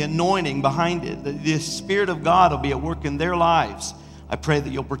receive the anointing behind it. The Spirit of God will be at work in their lives. I pray that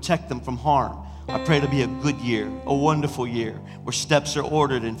you'll protect them from harm. I pray it'll be a good year, a wonderful year, where steps are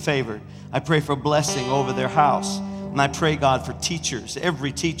ordered and favored. I pray for blessing over their house. And I pray, God, for teachers,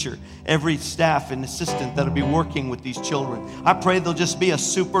 every teacher, every staff and assistant that'll be working with these children. I pray there'll just be a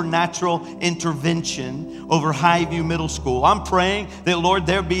supernatural intervention over Highview Middle School. I'm praying that, Lord,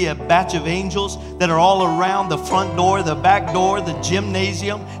 there be a batch of angels that are all around the front door, the back door, the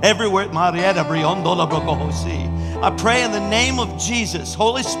gymnasium, everywhere. I pray in the name of Jesus,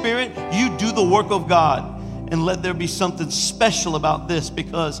 Holy Spirit, you do the work of God. And let there be something special about this,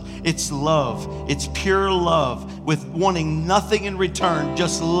 because it's love. It's pure love with wanting nothing in return,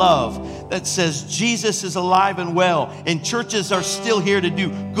 just love that says Jesus is alive and well. And churches are still here to do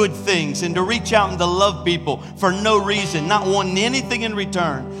good things and to reach out and to love people for no reason, not wanting anything in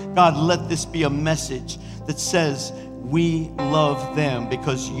return. God, let this be a message that says we love them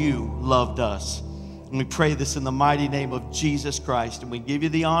because you loved us. And we pray this in the mighty name of Jesus Christ. And we give you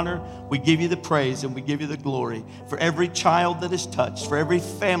the honor, we give you the praise, and we give you the glory for every child that is touched, for every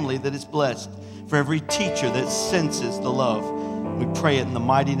family that is blessed, for every teacher that senses the love. We pray it in the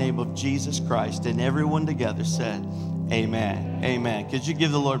mighty name of Jesus Christ. And everyone together said, amen. Amen. Could you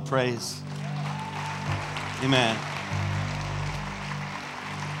give the Lord praise? Amen.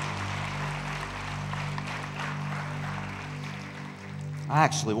 I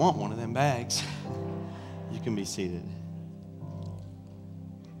actually want one of them bags. You can be seated.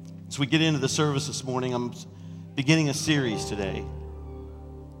 As we get into the service this morning, I'm beginning a series today,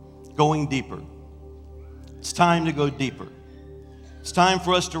 Going Deeper. It's time to go deeper. It's time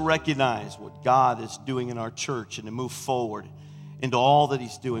for us to recognize what God is doing in our church and to move forward into all that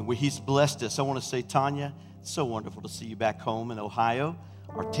he's doing. He's blessed us. I want to say, Tanya, it's so wonderful to see you back home in Ohio,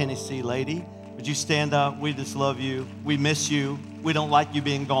 our Tennessee lady. Would you stand up? We just love you. We miss you. We don't like you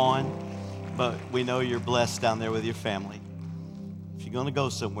being gone. But we know you're blessed down there with your family. If you're going to go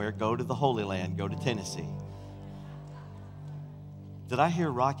somewhere, go to the Holy Land. Go to Tennessee. Did I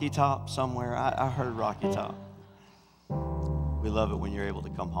hear Rocky Top somewhere? I heard Rocky Top. We love it when you're able to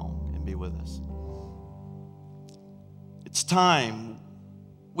come home and be with us. It's time.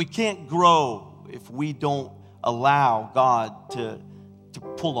 We can't grow if we don't allow God to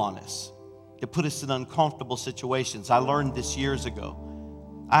pull on us, to put us in uncomfortable situations. I learned this years ago.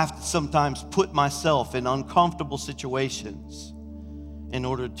 I have to sometimes put myself in uncomfortable situations in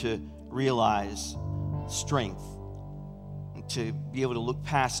order to realize strength and to be able to look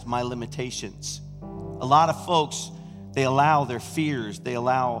past my limitations. A lot of folks, they allow their fears, they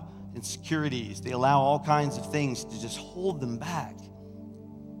allow insecurities, they allow all kinds of things to just hold them back.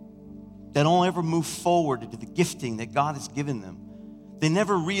 They don't ever move forward into the gifting that God has given them. They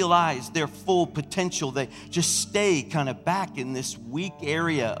never realize their full potential. They just stay kind of back in this weak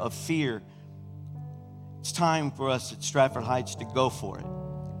area of fear. It's time for us at Stratford Heights to go for it.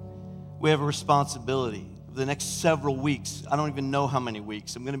 We have a responsibility. For the next several weeks, I don't even know how many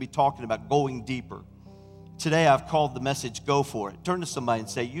weeks, I'm going to be talking about going deeper. Today I've called the message, Go For It. Turn to somebody and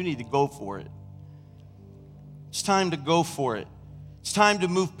say, you need to go for it. It's time to go for it. It's time to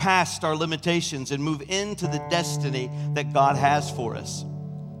move past our limitations and move into the destiny that God has for us.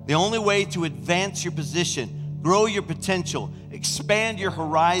 The only way to advance your position, grow your potential, expand your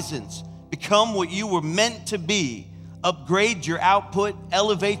horizons, become what you were meant to be, upgrade your output,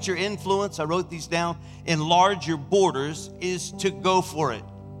 elevate your influence, I wrote these down, enlarge your borders, is to go for it.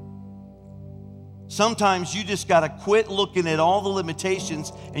 Sometimes you just got to quit looking at all the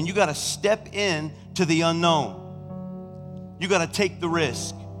limitations and you got to step in to the unknown. You got to take the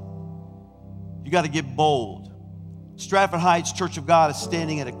risk. You got to get bold. Stratford Heights Church of God is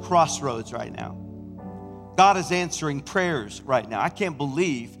standing at a crossroads right now. God is answering prayers right now. I can't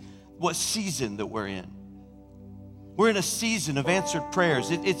believe what season that we're in. We're in a season of answered prayers.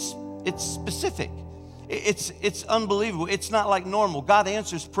 It's specific. It's unbelievable. It's not like normal. God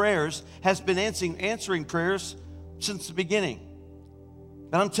answers prayers, has been answering prayers since the beginning.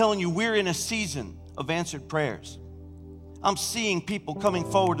 And I'm telling you, we're in a season of answered prayers. I'm seeing people coming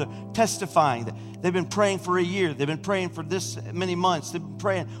forward to testifying that they've been praying for a year. They've been praying for this many months. They've been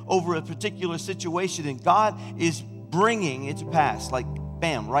praying over a particular situation, and God is bringing it to pass, like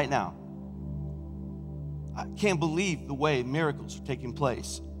bam, right now. I can't believe the way miracles are taking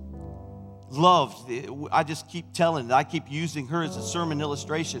place. Loved, I just keep telling it. I keep using her as a sermon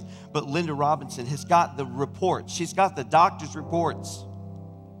illustration, but Linda Robinson has got the reports. She's got the doctor's reports.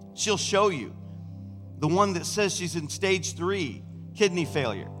 She'll show you. The one that says she's in stage 3 kidney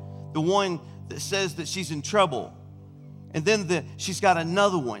failure. The one that says that she's in trouble. And then she's got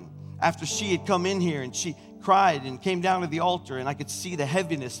another one after she had come in here and she cried and came down to the altar, and I could see the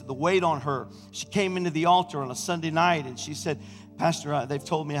heaviness, the weight on her. She came into the altar on a Sunday night and she said, Pastor, they've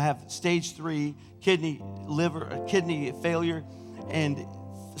told me I have stage 3 kidney failure and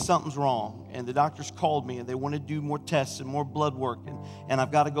something's wrong. And the doctors called me and they want to do more tests and more blood work, and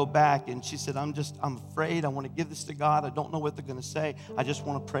I've got to go back. And she said, I'm afraid. I want to give this to God. I don't know what they're going to say. I just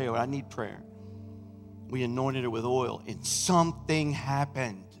want to pray. I need prayer. We anointed her with oil, and something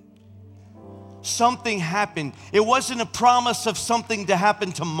happened. Something happened. It wasn't a promise of something to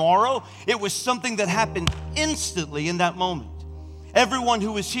happen tomorrow. It was something that happened instantly in that moment. Everyone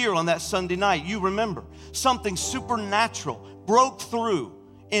who was here on that Sunday night, you remember, something supernatural broke through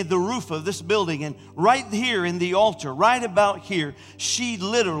in the roof of this building, and right here in the altar, right about here, she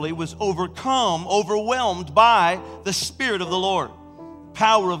literally was overwhelmed by the Spirit of the Lord.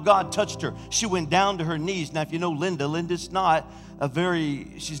 Power of God touched her. She went down to her knees. Now, if you know Linda's not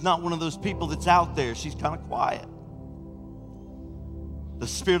she's not one of those people that's out there. She's kind of quiet. The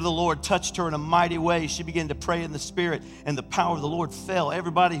Spirit of the Lord touched her in a mighty way. She began to pray in the Spirit, and the power of the Lord fell.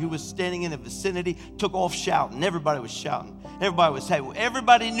 Everybody who was standing in the vicinity took off shouting. Everybody was shouting.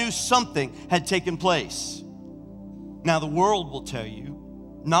 Everybody knew something had taken place. Now, the world will tell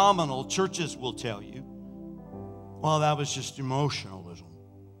you, nominal churches will tell you, well, that was just emotionalism.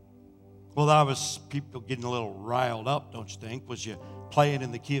 Well, that was people getting a little riled up, don't you think? Was you playing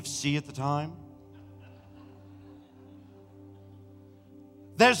in the key of C at the time?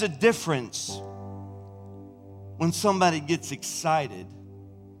 There's a difference when somebody gets excited.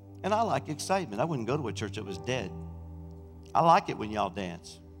 And I like excitement. I wouldn't go to a church that was dead. I like it when y'all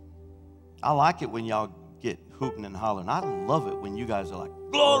dance. I like it when y'all get hooting and hollering. I love it when you guys are like,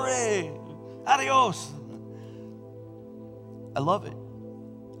 glory, adios. I love it.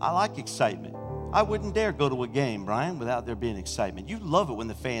 I like excitement. I wouldn't dare go to a game, Brian, without there being excitement. You love it when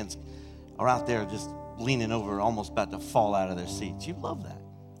the fans are out there just leaning over, almost about to fall out of their seats. You love that.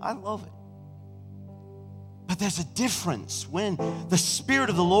 I love it. But there's a difference when the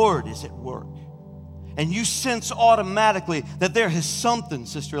Spirit of the Lord is at work. And you sense automatically that there is something,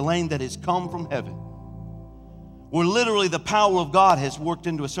 Sister Elaine, that has come from heaven. where literally the power of God has worked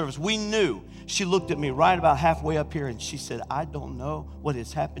into a service. We knew. She looked at me right about halfway up here and she said, I don't know what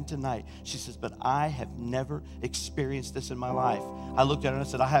has happened tonight. She says, but I have never experienced this in my life. I looked at her and I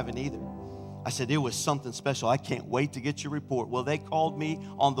said, I haven't either. I said, it was something special. I can't wait to get your report. Well, they called me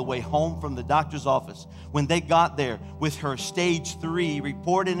on the way home from the doctor's office. When they got there with her stage 3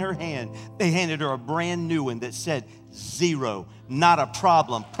 report in her hand, they handed her a brand new one that said 0, not a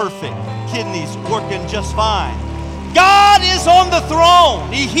problem, perfect, kidneys working just fine. God is on the throne.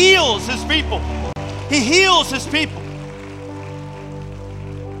 He heals his people. He heals his people.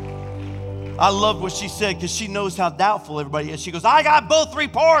 I love what she said because she knows how doubtful everybody is. She goes, I got both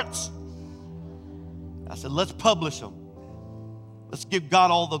reports. I said, let's publish them. Let's give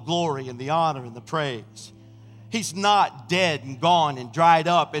God all the glory and the honor and the praise. He's not dead and gone and dried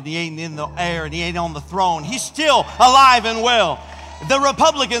up, and he ain't in the air and he ain't on the throne. He's still alive and well. The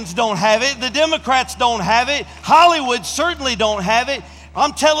Republicans don't have it. The Democrats don't have it. Hollywood certainly don't have it.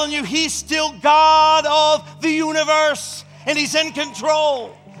 I'm telling you, he's still God of the universe, and he's in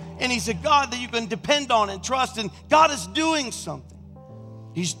control. And he's a God that you can depend on and trust, and God is doing something.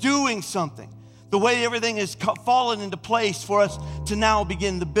 He's doing something. The way everything has fallen into place for us to now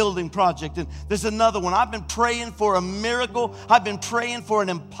begin the building project. And there's another one. I've been praying for a miracle. I've been praying for an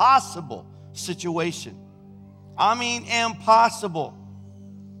impossible situation. I mean, impossible.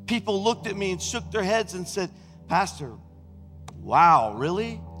 People looked at me and shook their heads and said, Pastor, wow,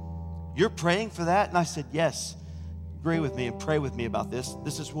 really? You're praying for that? And I said, yes. Agree with me and pray with me about this.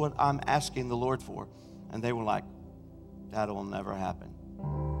 This is what I'm asking the Lord for. And they were like, that will never happen.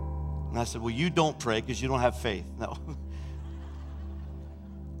 And I said, well, you don't pray because you don't have faith. No.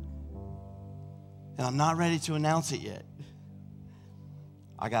 And I'm not ready to announce it yet.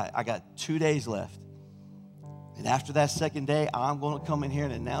 I got 2 days left. And after that second day, I'm going to come in here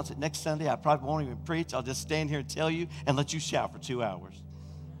and announce it. Next Sunday, I probably won't even preach. I'll just stand here and tell you and let you shout for 2 hours.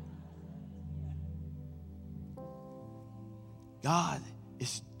 God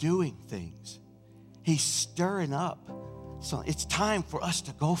is doing things. He's stirring up. So it's time for us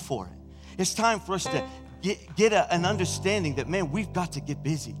to go for it. It's time for us to get an understanding that, man, we've got to get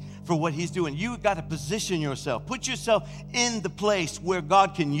busy for what he's doing. You've got to position yourself. Put yourself in the place where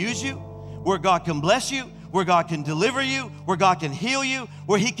God can use you, where God can bless you, where God can deliver you, where God can heal you,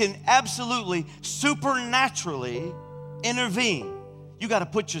 where he can absolutely, supernaturally intervene. You got to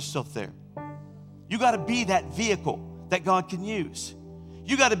put yourself there. You got to be that vehicle that God can use.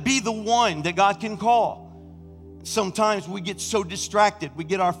 You got to be the one that God can call. Sometimes we get so distracted. We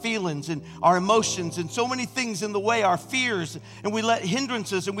get our feelings and our emotions and so many things in the way, our fears, and we let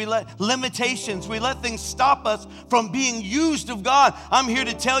hindrances and we let limitations, we let things stop us from being used of God. I'm here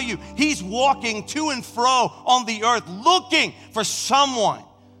to tell you, he's walking to and fro on the earth looking for someone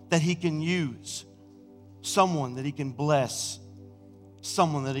that he can use, someone that he can bless,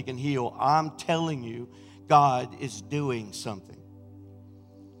 someone that he can heal. I'm telling you, God is doing something.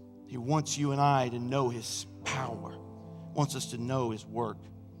 He wants you and I to know his power, wants us to know his work.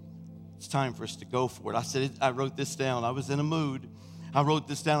 It's time for us to go for it. I wrote this down. I was in a mood. I wrote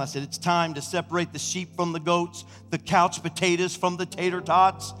this down. I said, it's time to separate the sheep from the goats, the couch potatoes from the tater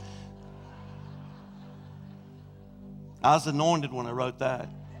tots. I was anointed when I wrote that.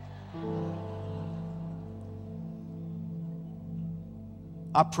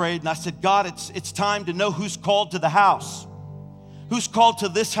 I prayed and I said, God, it's time to know who's called to the house. Who's called to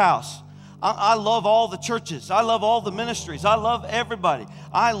this house? I love all the churches. I love all the ministries. I love everybody.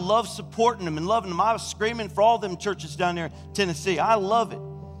 I love supporting them and loving them. I was screaming for all them churches down there in Tennessee. I love it.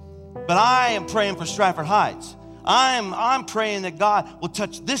 But I am praying for Stratford Heights. I'm praying that God will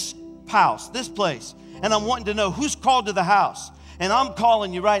touch this house, this place. And I'm wanting to know who's called to the house. And I'm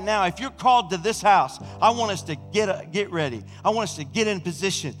calling you right now. If you're called to this house, I want us to get ready. I want us to get in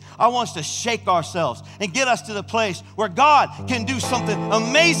position. I want us to shake ourselves and get us to the place where God can do something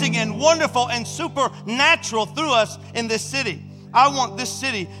amazing and wonderful and supernatural through us in this city. I want this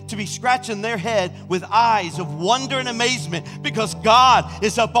city to be scratching their head with eyes of wonder and amazement because God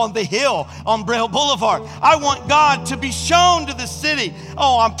is up on the hill on Braille Boulevard. I want God to be shown to the city.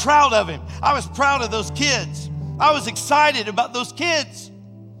 Oh, I'm proud of him. I was proud of those kids. I was excited about those kids.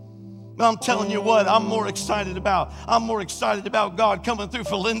 But I'm telling you what, I'm more excited about God coming through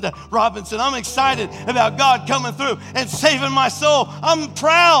for Linda Robinson. I'm excited about God coming through and saving my soul. I'm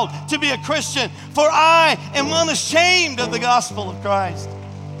proud to be a Christian, for I am unashamed of the gospel of Christ.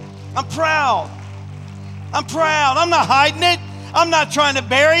 I'm proud. I'm not hiding it. I'm not trying to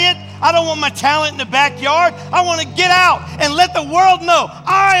bury it. I don't want my talent in the backyard. I want to get out and let the world know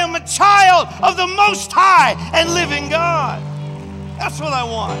I am a child of the Most High and living God. That's what I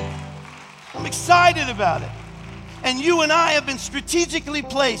want. I'm excited about it. And you and I have been strategically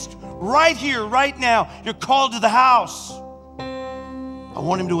placed right here, right now. You're called to the house. I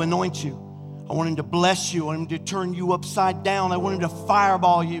want him to anoint you. I want him to bless you. I want him to turn you upside down. I want him to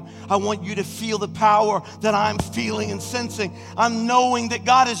fireball you. I want you to feel the power that I'm feeling and sensing. I'm knowing that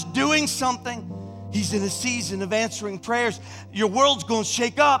God is doing something. He's in a season of answering prayers. Your world's going to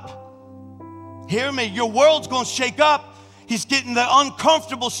shake up. Hear me. Your world's going to shake up. He's getting the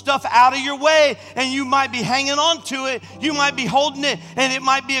uncomfortable stuff out of your way, and you might be hanging on to it. You might be holding it, and it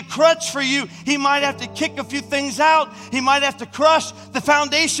might be a crutch for you. He might have to kick a few things out. He might have to crush the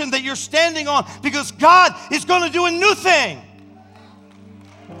foundation that you're standing on, because God is going to do a new thing.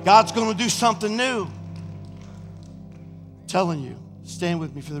 God's going to do something new. I'm telling you, stand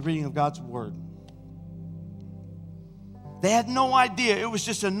with me for the reading of God's word. They had no idea. It was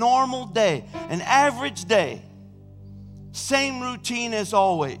just a normal day, an average day. Same routine as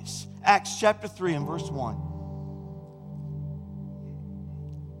always. Acts chapter 3 and verse 1.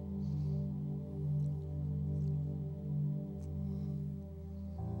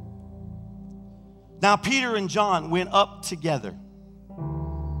 Now Peter and John went up together.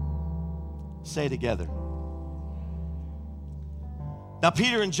 Say together. Now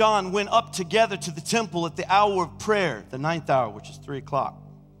Peter and John went up together to the temple at the hour of prayer, the 9th hour, which is 3 o'clock.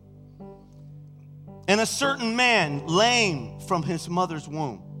 And a certain man, lame from his mother's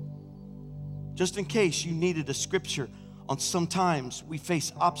womb. Just in case you needed a scripture on sometimes we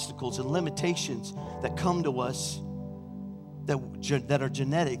face obstacles and limitations that come to us that are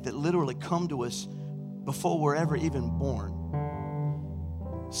genetic, that literally come to us before we're ever even born.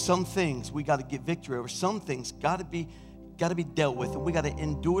 Some things we got to get victory over. Some things got to be dealt with, and we got to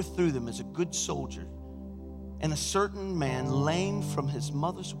endure through them as a good soldier. And a certain man, lame from his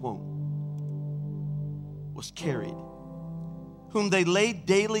mother's womb, was carried, whom they laid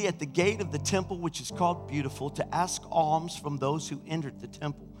daily at the gate of the temple, which is called Beautiful, to ask alms from those who entered the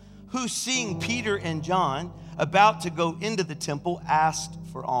temple, who, seeing Peter and John about to go into the temple, asked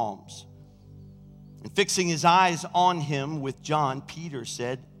for alms. And fixing his eyes on him with John, Peter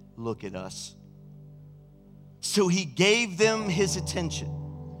said, "Look at us." So he gave them his attention,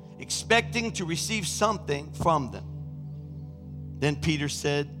 expecting to receive something from them. Then Peter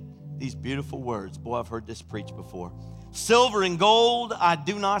said these beautiful words. Boy, I've heard this preached before. "Silver and gold I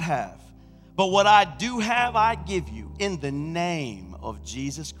do not have, but what I do have I give you. In the name of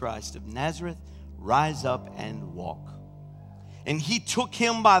Jesus Christ of Nazareth, rise up and walk." And he took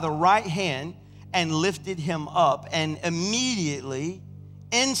him by the right hand and lifted him up. And immediately,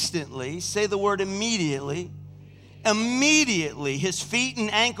 instantly, say the word immediately, his feet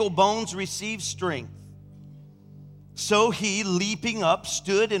and ankle bones received strength. So he, leaping up,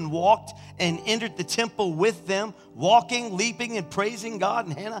 stood and walked and entered the temple with them, walking, leaping, and praising God.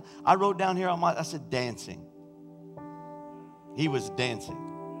 And Hannah, I wrote down here, I said dancing. He was dancing.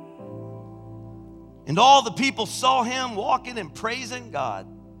 And all the people saw him walking and praising God.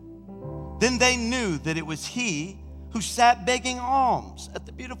 Then they knew that it was he who sat begging alms at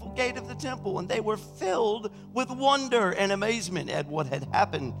the beautiful gate of the temple, and they were filled with wonder and amazement at what had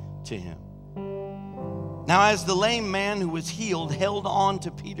happened to him. Now, as the lame man who was healed held on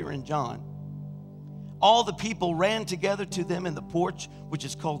to Peter and John, all the people ran together to them in the porch, which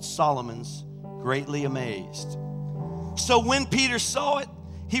is called Solomon's, greatly amazed. So when Peter saw it,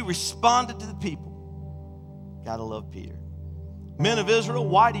 he responded to the people. Gotta love Peter. "Men of Israel,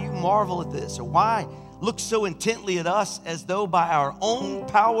 why do you marvel at this? Or why look so intently at us as though by our own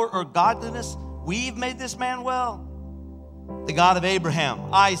power or godliness we've made this man well? The God of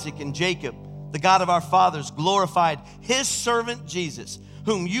Abraham, Isaac, and Jacob, the God of our fathers, glorified his servant Jesus,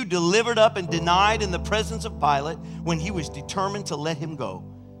 whom you delivered up and denied in the presence of Pilate when he was determined to let him go.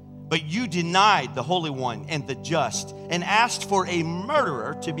 But you denied the Holy One and the just and asked for a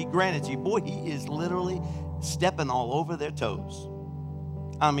murderer to be granted to you." Boy, he is literally stepping all over their toes.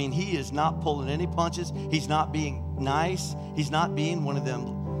 I mean, he is not pulling any punches. He's not being nice. He's not being one of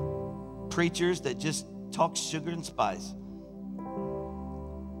them preachers that just talks sugar and spice.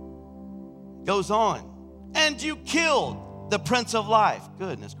 Goes on. "And you killed the Prince of Life."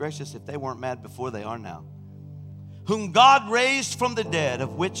 Goodness gracious, if they weren't mad before, they are now. "Whom God raised from the dead,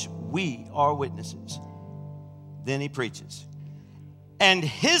 of which we are witnesses." Then he preaches. "And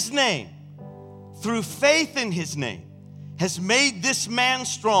his name, through faith in his name, has made this man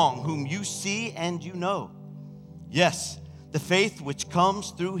strong, whom you see and you know. Yes, the faith which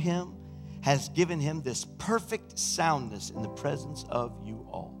comes through him has given him this perfect soundness in the presence of you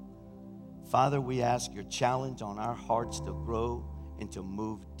all." Father, we ask your challenge on our hearts to grow and to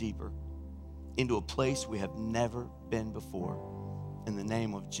move deeper into a place we have never been before. In the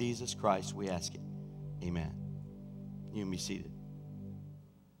name of Jesus Christ, we ask it. Amen. You can be seated.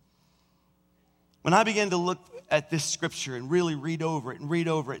 When I began to look at this scripture and really read over it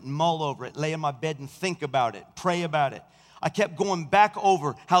and mull over it, lay in my bed and think about it, pray about it, I kept going back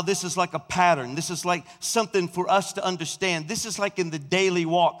over how this is like a pattern. This is like something for us to understand. This is like in the daily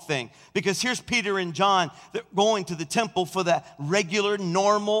walk thing. Because here's Peter and John, they're going to the temple for that regular,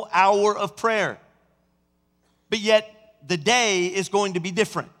 normal hour of prayer. But yet, the day is going to be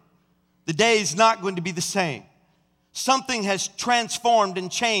different. The day is not going to be the same. Something has transformed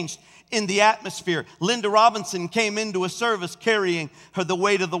and changed in the atmosphere. Linda Robinson came into a service carrying the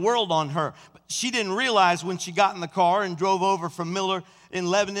weight of the world on her. But she didn't realize when she got in the car and drove over from Miller in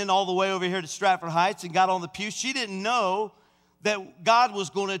Lebanon all the way over here to Stratford Heights and got on the pew, she didn't know that God was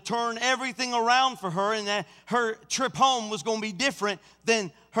going to turn everything around for her and that her trip home was going to be different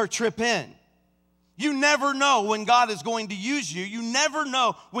than her trip in. You never know when God is going to use you. You never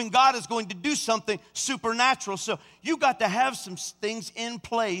know when God is going to do something supernatural. So you got to have some things in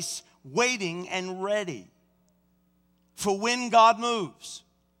place, waiting and ready for when God moves.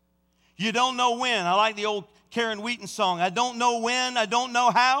 You don't know when. I like the old Karen Wheaton song. I don't know when, I don't know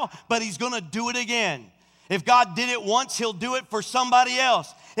how, but he's going to do it again. If God did it once, he'll do it for somebody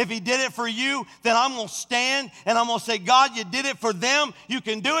else. If he did it for you, then I'm going to stand and I'm going to say, God, you did it for them. You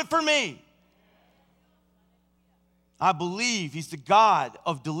can do it for me. I believe he's the God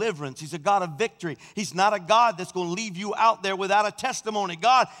of deliverance. He's a God of victory. He's not a God that's going to leave you out there without a testimony.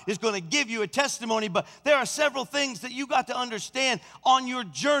 God is going to give you a testimony, but there are several things that you got to understand on your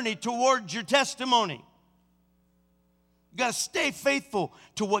journey towards your testimony. You got to stay faithful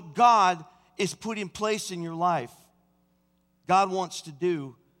to what God is put in place in your life. God wants to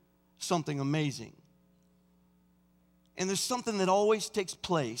do something amazing. And there's something that always takes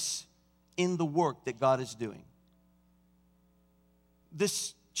place in the work that God is doing.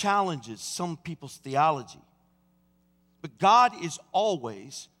 This challenges some people's theology. But God is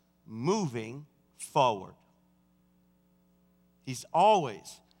always moving forward. He's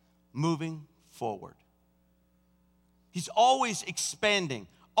always moving forward. He's always expanding,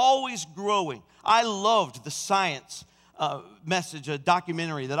 always growing. I loved the science message, a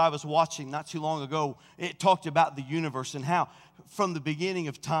documentary that I was watching not too long ago. It talked about the universe and how from the beginning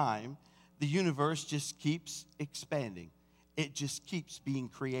of time, the universe just keeps expanding. It just keeps being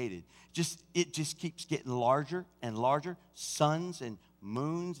created. It just keeps getting larger and larger. Suns and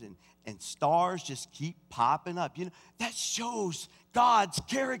moons and stars just keep popping up. You know, that shows God's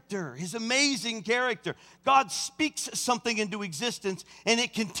character, his amazing character. God speaks something into existence and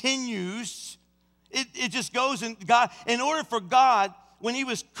it continues. It just goes. And God, in order for God, when he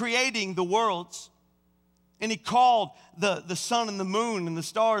was creating the worlds, and he called the sun and the moon and the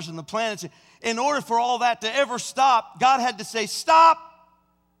stars and the planets, in order for all that to ever stop, God had to say, stop.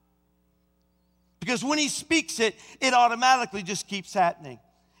 Because when he speaks it, it automatically just keeps happening.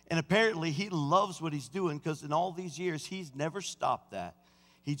 And apparently he loves what he's doing because in all these years, he's never stopped that.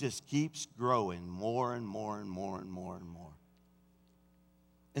 He just keeps growing more and more and more and more and more.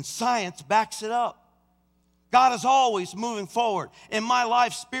 And science backs it up. God is always moving forward. In my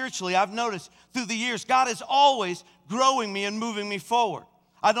life spiritually, I've noticed through the years, God is always growing me and moving me forward.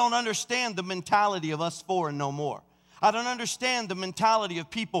 I don't understand the mentality of us four and no more. I don't understand the mentality of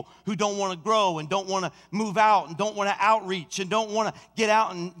people who don't want to grow and don't want to move out and don't want to outreach and don't want to get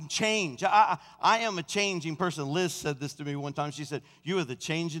out and change. I am a changing person. Liz said this to me one time. She said, "You are the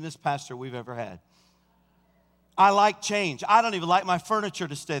changingest pastor we've ever had." I like change. I don't even like my furniture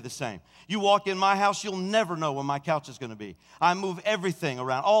to stay the same. You walk in my house, you'll never know where my couch is going to be. I move everything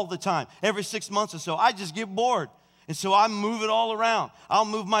around all the time. Every 6 months or so, I just get bored. And so I move it all around. I'll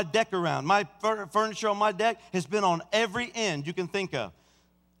move my deck around. My furniture on my deck has been on every end you can think of.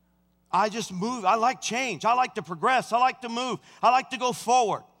 I just move. I like change. I like to progress. I like to move. I like to go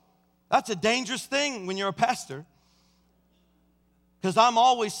forward. That's a dangerous thing when you're a pastor. Because I'm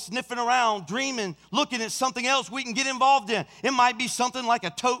always sniffing around, dreaming, looking at something else we can get involved in. It might be something like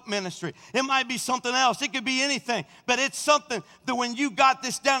a tote ministry. It might be something else. It could be anything. But it's something that when you got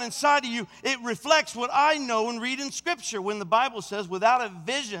this down inside of you, it reflects what I know and read in Scripture when the Bible says, without a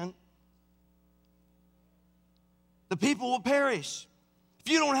vision, the people will perish.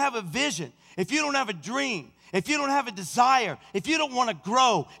 If you don't have a vision, if you don't have a dream, if you don't have a desire, if you don't want to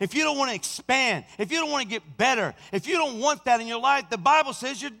grow, if you don't want to expand, if you don't want to get better, if you don't want that in your life, the Bible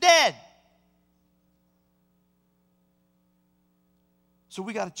says you're dead. So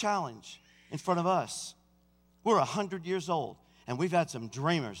we got a challenge in front of us. We're 100 years old, and we've had some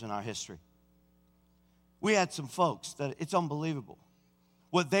dreamers in our history. We had some folks that it's unbelievable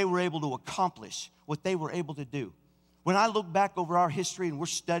what they were able to accomplish, what they were able to do. When I look back over our history, and we're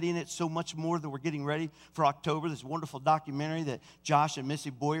studying it so much more that we're getting ready for October, this wonderful documentary that Josh and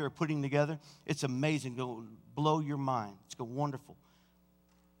Missy Boyer are putting together, it's amazing. It'll blow your mind. It's wonderful.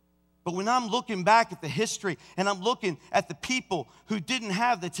 But when I'm looking back at the history and I'm looking at the people who didn't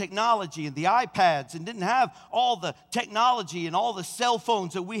have the technology and the iPads and didn't have all the technology and all the cell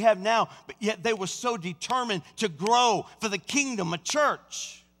phones that we have now, but yet they were so determined to grow for the kingdom, a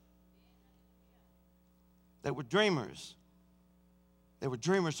church. They were dreamers. They were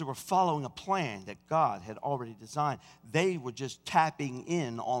dreamers who were following a plan that God had already designed. They were just tapping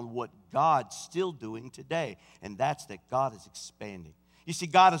in on what God's still doing today, and that's that God is expanding. You see,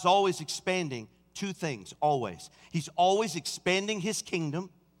 God is always expanding two things, always. He's always expanding his kingdom,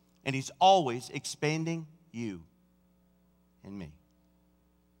 and he's always expanding you and me.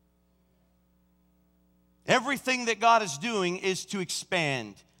 Everything that God is doing is to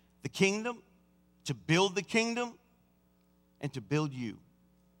expand the kingdom, to build the kingdom, and to build you.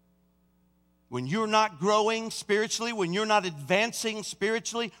 When you're not growing spiritually, when you're not advancing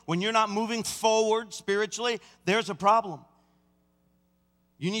spiritually, when you're not moving forward spiritually, there's a problem.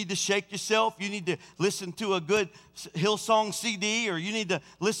 You need to shake yourself. You need to listen to a good Hillsong CD, or you need to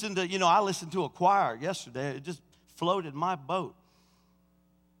listen to, I listened to a choir yesterday. It just floated my boat.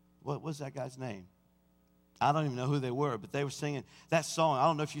 What was that guy's name? I don't even know who they were, but they were singing that song. I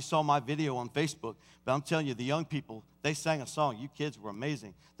don't know if you saw my video on Facebook, but I'm telling you, the young people, they sang a song. You kids were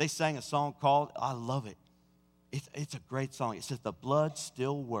amazing. They sang a song called, I love it. It's a great song. It says, the blood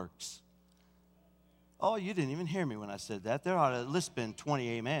still works. Oh, you didn't even hear me when I said that. There ought to at least been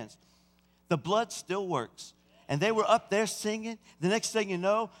 20 amens. The blood still works. And they were up there singing. The next thing you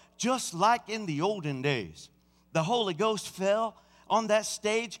know, just like in the olden days, the Holy Ghost fell on that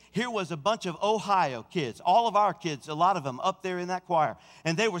stage. Here was a bunch of Ohio kids, all of our kids, a lot of them up there in that choir.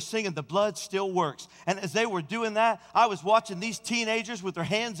 And they were singing, the blood still works. And as they were doing that, I was watching these teenagers with their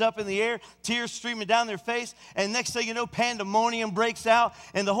hands up in the air, tears streaming down their face. And next thing you know, pandemonium breaks out.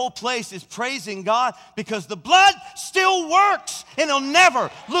 And the whole place is praising God because the blood still works. And it'll never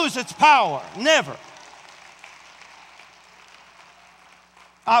lose its power. Never.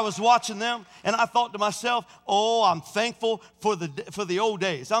 I was watching them, and I thought to myself, oh, I'm thankful for the old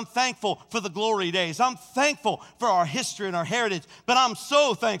days. I'm thankful for the glory days. I'm thankful for our history and our heritage. But I'm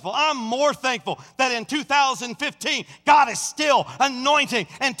so thankful. I'm more thankful that in 2015, God is still anointing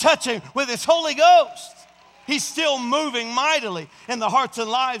and touching with his Holy Ghost. He's still moving mightily in the hearts and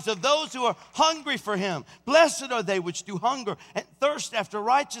lives of those who are hungry for him. Blessed are they which do hunger and thirst after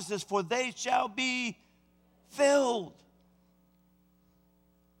righteousness, for they shall be filled.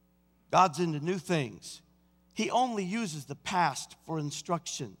 God's into new things. He only uses the past for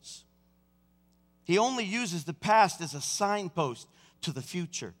instructions. He only uses the past as a signpost to the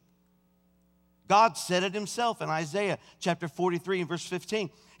future. God said it himself in Isaiah chapter 43 and verse 15.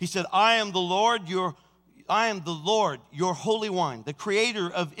 He said, I am the Lord, your Holy One, the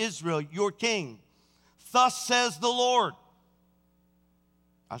Creator of Israel, your King. Thus says the Lord.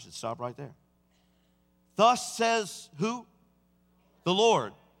 I should stop right there. Thus says who? The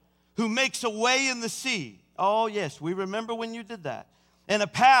Lord, who makes a way in the sea. Oh, yes, we remember when you did that. And a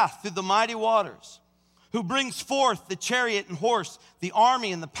path through the mighty waters. Who brings forth the chariot and horse, the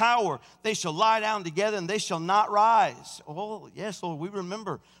army and the power. They shall lie down together and they shall not rise. Oh, yes, Lord, we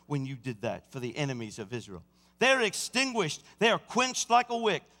remember when you did that for the enemies of Israel. They are extinguished. They are quenched like a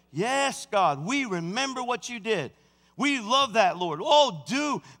wick. Yes, God, we remember what you did. We love that, Lord. Oh,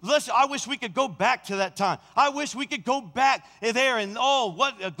 listen, I wish we could go back to that time. I wish we could go back there, and oh,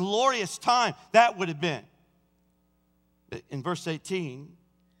 what a glorious time that would have been. In verse 18,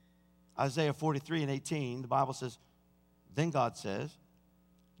 Isaiah 43 and 18, the Bible says, then God says,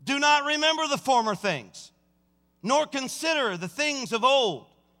 do not remember the former things, nor consider the things of old.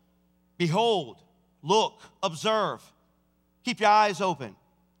 Behold, look, observe, keep your eyes open.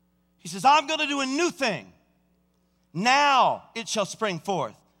 He says, I'm going to do a new thing. Now it shall spring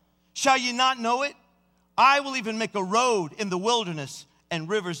forth. Shall you not know it? I will even make a road in the wilderness and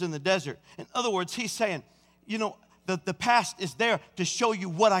rivers in the desert. In other words, he's saying, the past is there to show you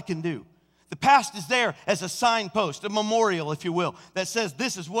what I can do. The past is there as a signpost, a memorial, if you will, that says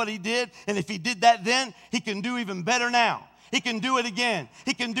this is what he did, and if he did that then, he can do even better now. He can do it again.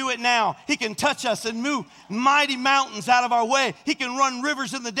 He can do it now. He can touch us and move mighty mountains out of our way. He can run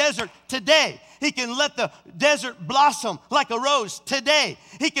rivers in the desert today. He can let the desert blossom like a rose today.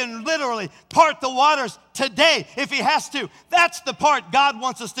 He can literally part the waters today if he has to. That's the part God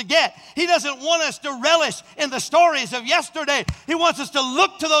wants us to get. He doesn't want us to relish in the stories of yesterday. He wants us to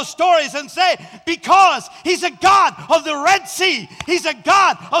look to those stories and say, because he's a God of the Red Sea. He's a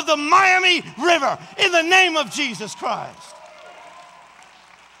God of the Miami River in the name of Jesus Christ.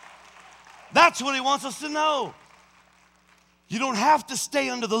 That's what he wants us to know. You don't have to stay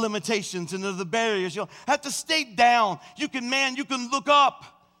under the limitations and under the barriers. You don't have to stay down. You can look up.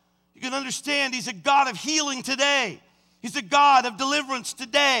 You can understand he's a God of healing today. He's a God of deliverance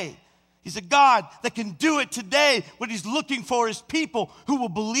today. He's a God that can do it today. What he's looking for is people who will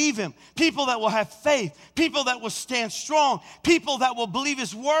believe him, people that will have faith, people that will stand strong, people that will believe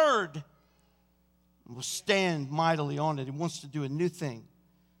his word and will stand mightily on it. He wants to do a new thing.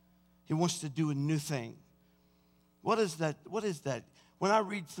 He wants to do a new thing. What is that? What is that? When I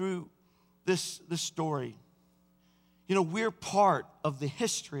read through this story, you know, we're part of the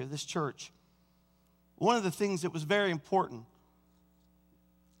history of this church. One of the things that was very important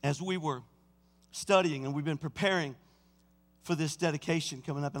as we were studying and we've been preparing for this dedication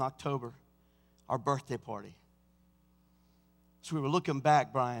coming up in October, our birthday party. So we were looking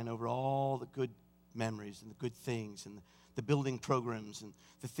back, Brian, over all the good memories and the good things and the building programs and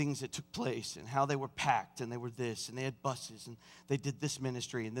the things that took place and how they were packed and they were this and they had buses and they did this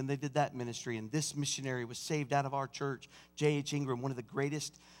ministry and then they did that ministry and this missionary was saved out of our church. J.H. Ingram, one of the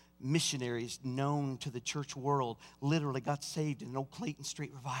greatest missionaries known to the church world, literally got saved in an old Clayton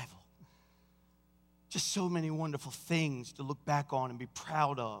Street revival. Just so many wonderful things to look back on and be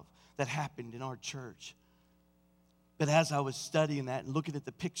proud of that happened in our church. But as I was studying that and looking at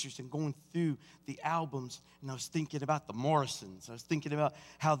the pictures and going through the albums, and I was thinking about the Morrisons. I was thinking about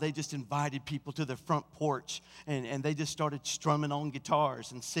how they just invited people to their front porch, and they just started strumming on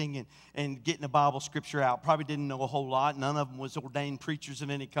guitars and singing and getting a Bible scripture out. Probably didn't know a whole lot. None of them was ordained preachers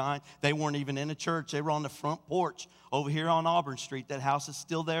of any kind. They weren't even in a church. They were on the front porch over here on Auburn Street. That house is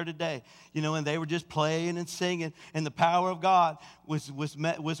still there today. You know, and they were just playing and singing, and the power of God was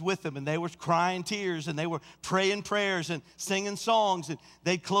with them, and they were crying tears, and they were praying prayers and singing songs, and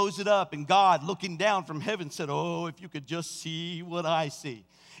they'd close it up, and God, looking down from heaven, said, oh, if you could just see what I see.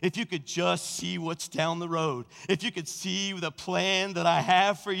 If you could just see what's down the road. If you could see the plan that I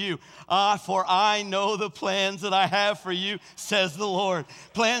have for you. For I know the plans that I have for you, says the Lord.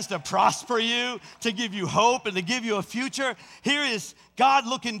 Plans to prosper you, to give you hope, and to give you a future. Here is God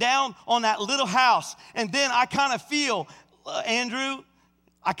looking down on that little house. And then I kind of feel, Andrew,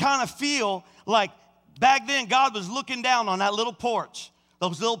 like back then God was looking down on that little porch.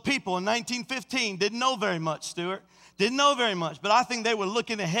 Those little people in 1915 didn't know very much, Stuart. Didn't know very much, but I think they were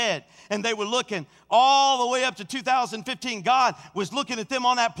looking ahead, and they were looking all the way up to 2015. God was looking at them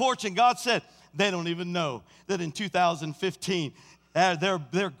on that porch, and God said, they don't even know that in 2015, their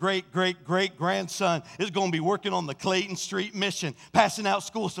great-great-great-grandson is going to be working on the Clayton Street mission, passing out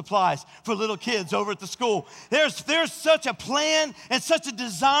school supplies for little kids over at the school. There's such a plan and such a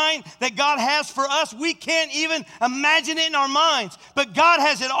design that God has for us. We can't even imagine it in our minds, but God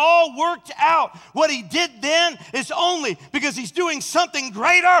has it all worked out. What he did then is only because he's doing something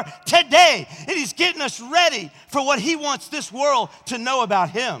greater today, and he's getting us ready for what he wants this world to know about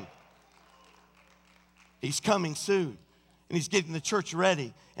him. He's coming soon. And he's getting the church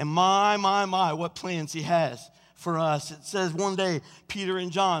ready. And my, what plans he has for us. It says one day, Peter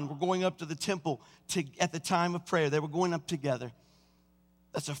and John were going up to the temple at the time of prayer. They were going up together.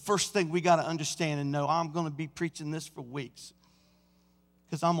 That's the first thing we got to understand and know. I'm going to be preaching this for weeks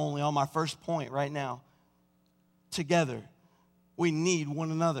because I'm only on my first point right now. Together, we need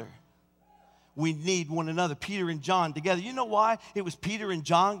one another. We need one another. Peter and John together. You know why it was Peter and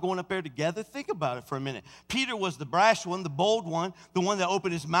John going up there together? Think about it for a minute. Peter was the brash one, the bold one, the one that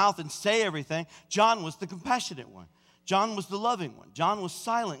opened his mouth and say everything. John was the compassionate one. John was the loving one. John was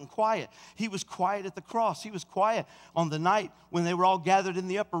silent and quiet. He was quiet at the cross. He was quiet on the night when they were all gathered in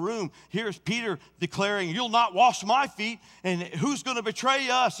the upper room. Here's Peter declaring, you'll not wash my feet. And who's going to betray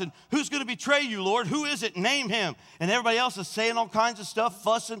us? And who's going to betray you, Lord? Who is it? Name him. And everybody else is saying all kinds of stuff,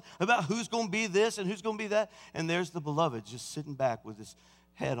 fussing about who's going to be this and who's going to be that. And there's the beloved just sitting back with his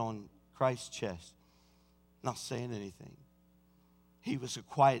head on Christ's chest, not saying anything. He was a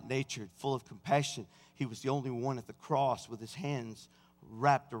quiet-natured, full of compassion. He was the only one at the cross with his hands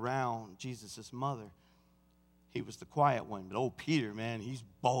wrapped around Jesus' mother. He was the quiet one. But old Peter, man, he's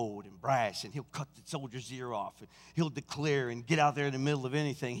bold and brash, and he'll cut the soldier's ear off. And he'll declare and get out there in the middle of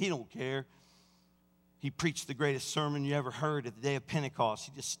anything. He don't care. He preached the greatest sermon you ever heard at the day of Pentecost.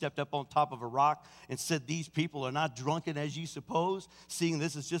 He just stepped up on top of a rock and said, these people are not drunken as you suppose, seeing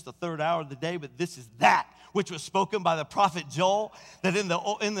this is just the third hour of the day, but this is that which was spoken by the prophet Joel, that in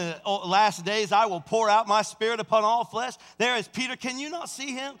the last days I will pour out my spirit upon all flesh. There is Peter. Can you not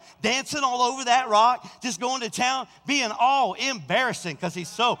see him dancing all over that rock, just going to town, being all embarrassing because he's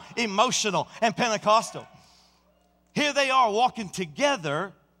so emotional and Pentecostal. Here they are walking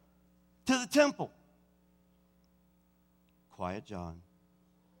together to the temple. Quiet John.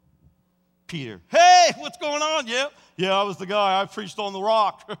 Peter, hey, what's going on? Yeah, I was the guy. I preached on the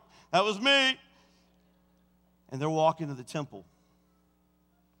rock. That was me. And they're walking to the temple.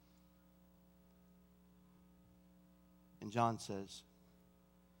 And John says,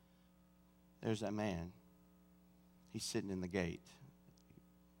 there's that man. He's sitting in the gate.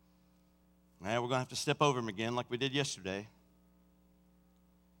 Now we're going to have to step over him again like we did yesterday.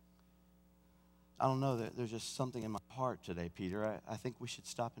 I don't know, there's just something in my heart today, Peter. I think we should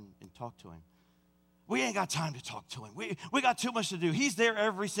stop and talk to him. We ain't got time to talk to him. We got too much to do. He's there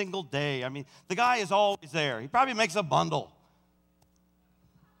every single day. I mean, the guy is always there. He probably makes a bundle.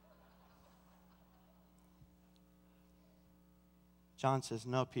 John says,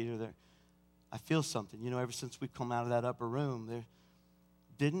 no, Peter, I feel something. You know, ever since we come out of that upper room,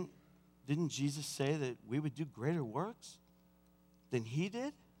 didn't Jesus say that we would do greater works than he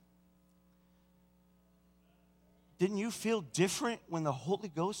did? Didn't you feel different when the Holy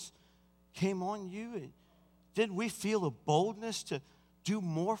Ghost came on you? Didn't we feel a boldness to do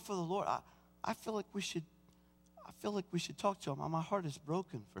more for the Lord? I feel like we should talk to him. My heart is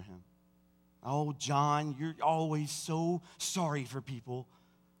broken for him. Oh, John, you're always so sorry for people.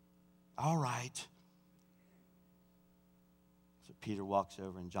 All right. So Peter walks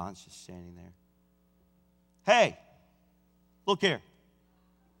over and John's just standing there. Hey, look here.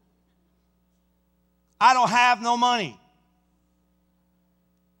 I don't have no money.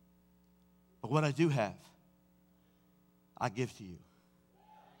 But what I do have, I give to you.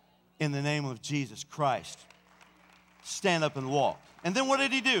 In the name of Jesus Christ. Stand up and walk. And then what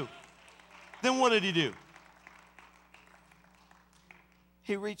did he do?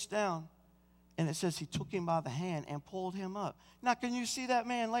 He reached down, and it says he took him by the hand and pulled him up. Now, can you see that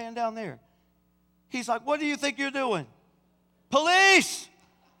man laying down there? He's like, what do you think you're doing? Police!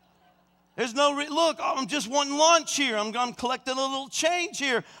 There's no, look, I'm just wanting lunch here. I'm collecting a little change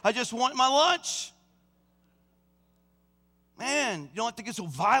here. I just want my lunch. Man, you don't have to get so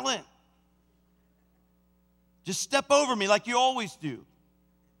violent. Just step over me like you always do.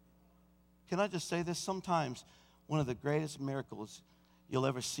 Can I just say this? Sometimes one of the greatest miracles you'll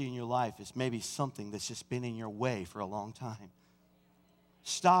ever see in your life is maybe something that's just been in your way for a long time.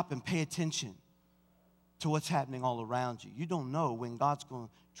 Stop and pay attention to what's happening all around you. You don't know when God's going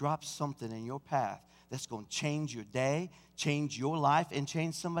to drop something in your path that's going to change your day, change your life, and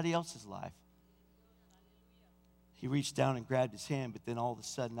change somebody else's life. He reached down and grabbed his hand, but then all of a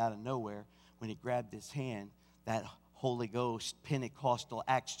sudden, out of nowhere, when he grabbed his hand, that Holy Ghost, Pentecostal,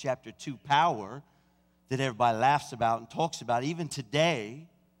 Acts chapter 2 power that everybody laughs about and talks about, even today,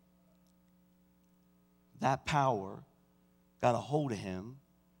 that power got a hold of him,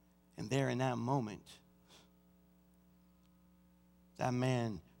 and there in that moment, that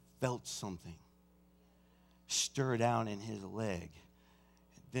man felt something stir down in his leg,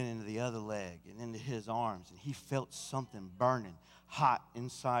 then into the other leg, and into his arms. And he felt something burning hot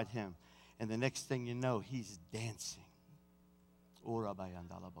inside him. And the next thing you know, he's dancing.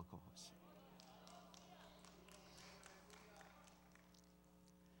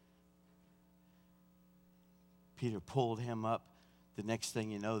 Peter pulled him up. The next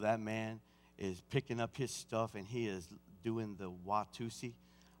thing you know, that man is picking up his stuff, and he is doing the Watusi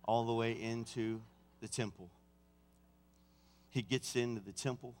all the way into the temple. He gets into the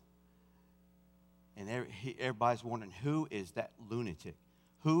temple, and everybody's wondering, who is that lunatic?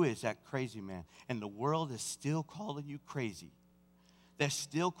 Who is that crazy man? And the world is still calling you crazy. They're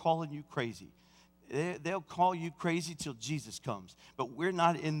still calling you crazy. They'll call you crazy till Jesus comes. But we're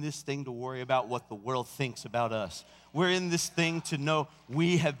not in this thing to worry about what the world thinks about us. We're in this thing to know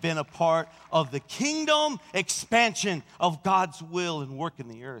we have been a part of the kingdom expansion of God's will and work in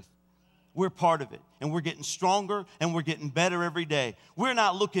the earth. We're part of it, and we're getting stronger, and we're getting better every day. We're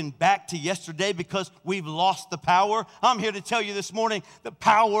not looking back to yesterday because we've lost the power. I'm here to tell you this morning, the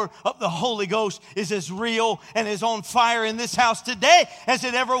power of the Holy Ghost is as real and is on fire in this house today as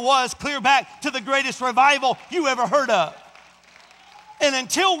it ever was, clear back to the greatest revival you ever heard of. And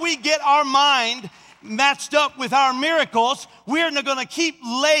until we get our mind matched up with our miracles, we're going to keep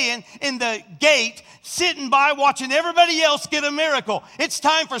laying in the gate, sitting by watching everybody else get a miracle. It's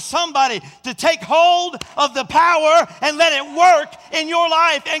time for somebody to take hold of the power and let it work in your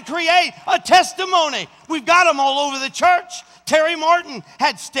life and create a testimony. We've got them all over the church. Terry Martin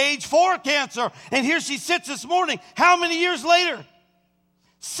had stage 4 cancer, and here she sits this morning. How many years later?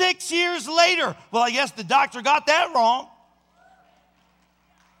 6 years later. Well, I guess the doctor got that wrong.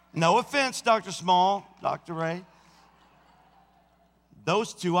 No offense, Dr. Small, Dr. Ray.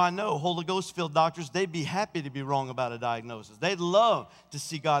 Those two I know, Holy Ghost-filled doctors, they'd be happy to be wrong about a diagnosis. They'd love to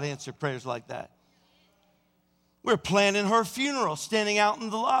see God answer prayers like that. We're planning her funeral, standing out in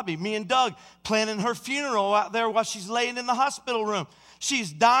the lobby. Me and Doug planning her funeral out there while she's laying in the hospital room.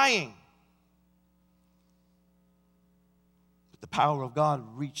 She's dying. But the power of God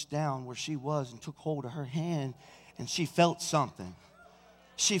reached down where she was and took hold of her hand, and she felt something.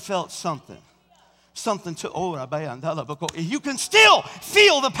 She felt something. Something to, you can still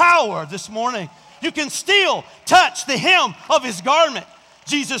feel the power this morning. You can still touch the hem of his garment.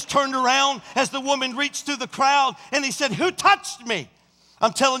 Jesus turned around as the woman reached through the crowd, and he said, "Who touched me?"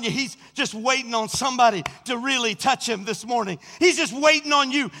 I'm telling you, he's just waiting on somebody to really touch him this morning. He's just waiting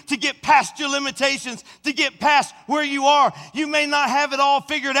on you to get past your limitations, to get past where you are. You may not have it all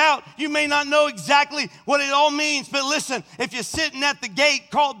figured out. You may not know exactly what it all means. But listen, if you're sitting at the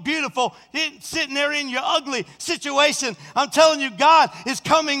gate called beautiful, sitting there in your ugly situation, I'm telling you, God is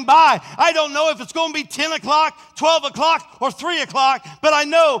coming by. I don't know if it's going to be 10 o'clock, 12 o'clock, or 3 o'clock, but I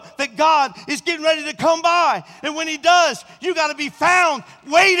know that God is getting ready to come by. And when he does, you got to be found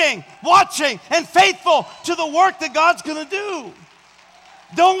waiting, watching, and faithful to the work that God's going to do.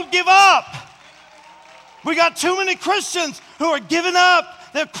 Don't give up. We got too many Christians who are giving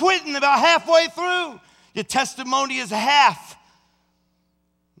up. They're quitting about halfway through. Your testimony is half.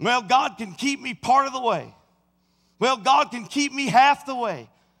 Well, God can keep me part of the way. Well, God can keep me half the way.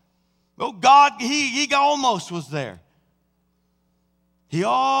 Well, God, he almost was there. He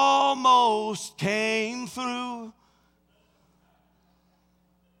almost came through.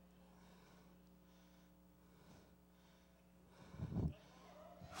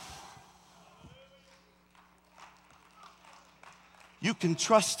 You can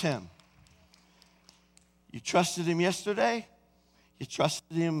trust him. You trusted him yesterday. You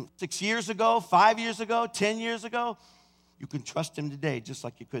trusted him 6 years ago, 5 years ago, 10 years ago. You can trust him today just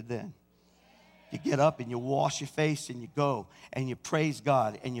like you could then. You get up and you wash your face and you go and you praise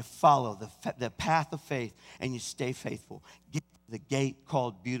God and you follow the path of faith and you stay faithful. Get to the gate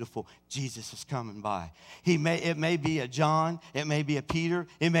called beautiful. Jesus is coming by. It may be a John. It may be a Peter.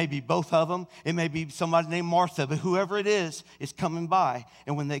 It may be both of them. It may be somebody named Martha. But whoever it is coming by.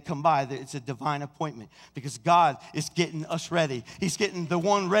 And when they come by, it's a divine appointment because God is getting us ready. He's getting the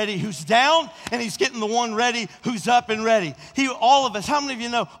one ready who's down, and he's getting the one ready who's up and ready. All of us, how many of you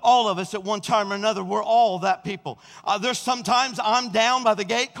know all of us at one time or another, we're all that people. There's sometimes I'm down by the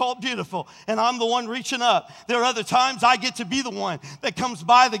gate called beautiful, and I'm the one reaching up. There are other times I get to be the one that comes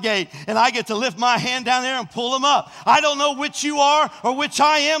by the gate, and I get to lift my hand down there and pull them up. I don't know which you are or which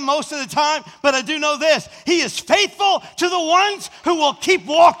I am most of the time, but I do know this. He is faithful to the ones who will keep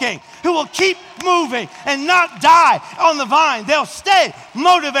walking, who will keep moving and not die on the vine. They'll stay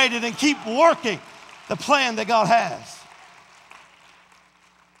motivated and keep working the plan that God has.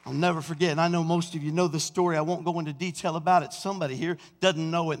 I'll never forget, and I know most of you know this story. I won't go into detail about it. Somebody here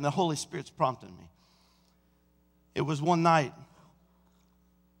doesn't know it, and the Holy Spirit's prompting me. It was one night,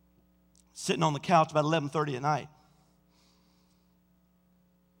 sitting on the couch about 11:30 at night,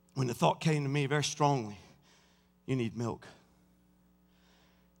 when the thought came to me very strongly, you need milk.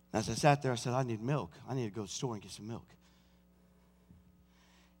 And as I sat there, I said, I need milk. I need to go to the store and get some milk.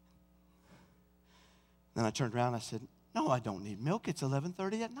 Then I turned around and I said, no, I don't need milk. It's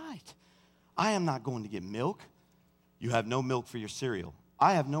 11:30 at night. I am not going to get milk. You have no milk for your cereal.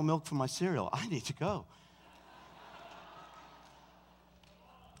 I have no milk for my cereal. I need to go.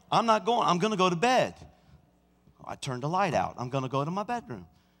 I'm not going. I'm going to go to bed. I turned the light out. I'm going to go to my bedroom.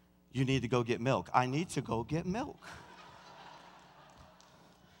 You need to go get milk. I need to go get milk.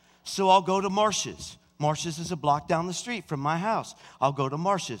 So I'll go to Marsh's. Marsh's is a block down the street from my house. I'll go to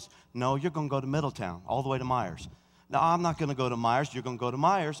Marsh's. No, you're going to go to Middletown, all the way to Myers. No, I'm not going to go to Myers. You're going to go to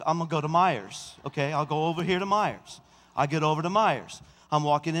Myers. I'm going to go to Myers. Okay, I'll go over here to Myers. I get over to Myers. I'm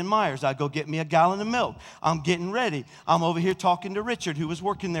walking in Myers. I go get me a gallon of milk. I'm getting ready. I'm over here talking to Richard, who was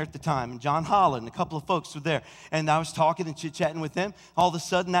working there at the time, and John Holland, a couple of folks were there. And I was talking and chit-chatting with them. All of a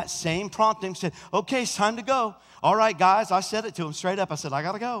sudden, that same prompting said, okay, it's time to go. All right, guys, I said it to him straight up. I said, I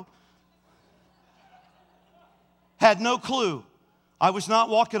got to go. Had no clue. I was not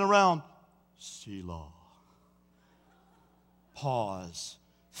walking around, Selah. Pause.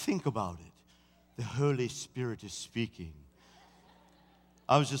 Think about it. The Holy Spirit is speaking.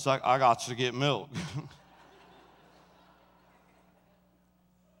 I was just like, I got to get milk.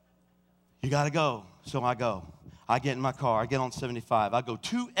 You got to go. So I go. I get in my car. I get on 75. I go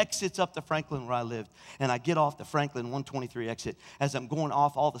 2 exits up to Franklin where I lived, and I get off the Franklin 123 exit. As I'm going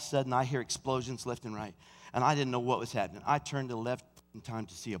off, all of a sudden, I hear explosions left and right, and I didn't know what was happening. I turned to the left in time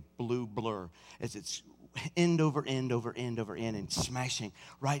to see a blue blur as it's end over end over end over end and smashing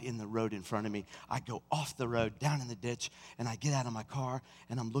right in the road in front of me. I go off the road, down in the ditch, and I get out of my car,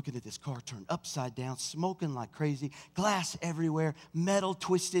 and I'm looking at this car turned upside down, smoking like crazy, glass everywhere, metal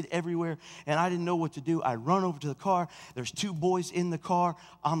twisted everywhere, and I didn't know what to do. I run over to the car. There's 2 boys in the car.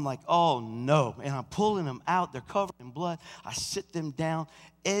 I'm like, oh, no, and I'm pulling them out. They're covered in blood. I sit them down.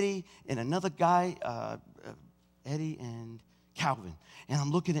 Eddie and another guy, Eddie and Calvin, and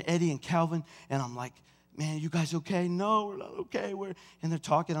I'm looking at Eddie and Calvin, and I'm like, man, you guys okay? No, we're not okay. And they're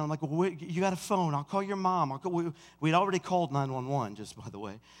talking. And I'm like, well, wait, you got a phone. I'll call your mom. We'd already called 911, just by the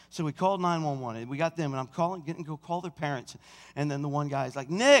way. So we called 911, and we got them. And I'm getting to go call their parents. And then the one guy's like,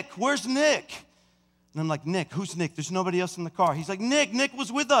 Nick, where's Nick? And I'm like, Nick, who's Nick? There's nobody else in the car. He's like, Nick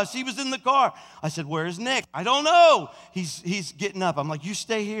was with us. He was in the car. I said, where's Nick? I don't know. He's getting up. I'm like, you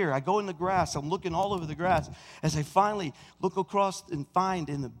stay here. I go in the grass. I'm looking all over the grass. As I finally look across and find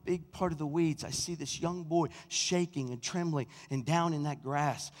in the big part of the weeds, I see this young boy shaking and trembling and down in that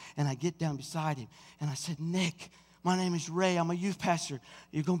grass. And I get down beside him, and I said, Nick, my name is Ray. I'm a youth pastor.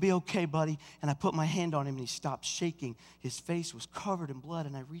 You're going to be okay, buddy. And I put my hand on him, and he stopped shaking. His face was covered in blood,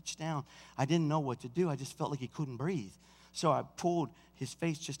 and I reached down. I didn't know what to do. I just felt like he couldn't breathe. So I pulled his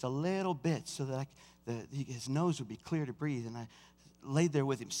face just a little bit so that his nose would be clear to breathe. And I laid there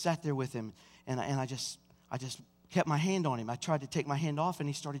with him, sat there with him, and I just kept my hand on him. I tried to take my hand off, and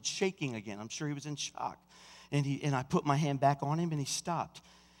he started shaking again. I'm sure he was in shock. And I put my hand back on him, and he stopped.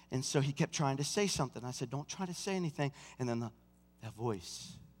 And so he kept trying to say something. I said, don't try to say anything. And then that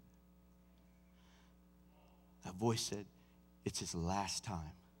voice said, it's his last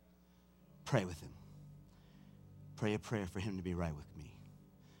time. Pray with him. Pray a prayer for him to be right with me.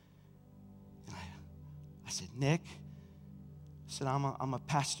 And I said, Nick, I said, I'm a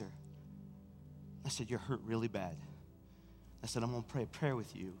pastor. I said, you're hurt really bad. I said, I'm going to pray a prayer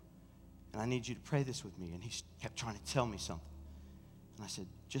with you, and I need you to pray this with me. And he kept trying to tell me something. And I said,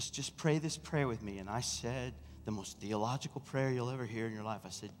 just pray this prayer with me. And I said the most theological prayer you'll ever hear in your life. I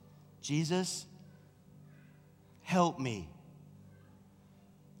said, Jesus, help me.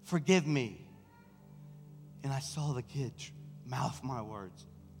 Forgive me. And I saw the kid mouth my words.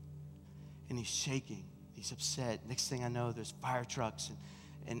 And he's shaking. He's upset. Next thing I know, there's fire trucks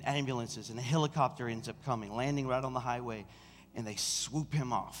and ambulances, and a helicopter ends up coming, landing right on the highway, and they swoop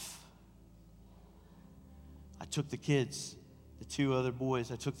him off. I took the kids, the 2 other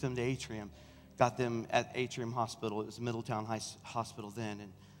boys, I took them to Atrium, got them at Atrium Hospital. It was Middletown Hospital then.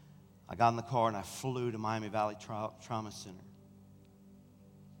 And I got in the car and I flew to Miami Valley Trauma Center.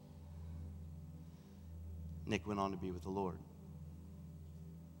 Nick went on to be with the Lord.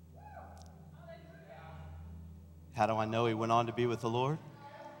 How do I know he went on to be with the Lord?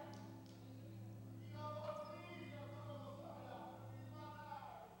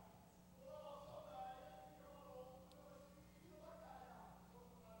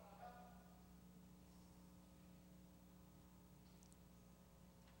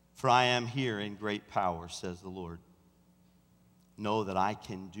 For I am here in great power, says the Lord. Know that I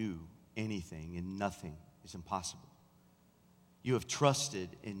can do anything, and nothing is impossible. You have trusted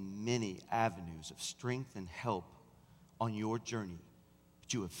in many avenues of strength and help on your journey,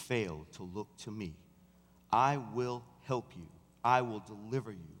 but you have failed to look to me. I will help you. I will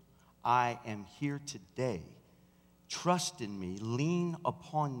deliver you. I am here today. Trust in me. Lean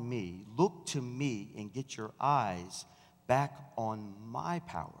upon me. Look to me and get your eyes back on my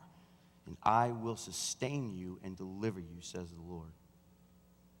power. And I will sustain you and deliver you, says the Lord.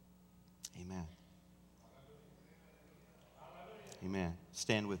 Amen. Amen.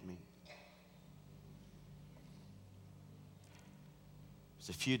 Stand with me. It was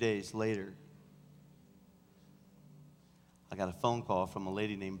a few days later, I got a phone call from a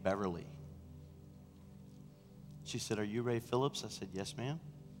lady named Beverly. She said, "Are you Ray Phillips?" I said, "Yes, ma'am."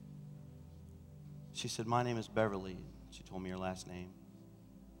 She said, "My name is Beverly." She told me her last name.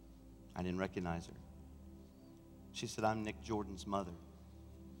 I didn't recognize her. She said, "I'm Nick Jordan's mother."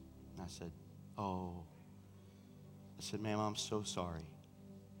 And I said, "Oh." I said, "Ma'am, I'm so sorry.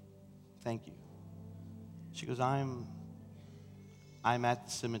 Thank you." She goes, I'm at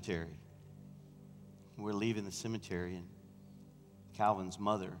the cemetery. We're leaving the cemetery, and Calvin's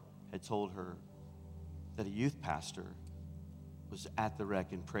mother had told her that a youth pastor was at the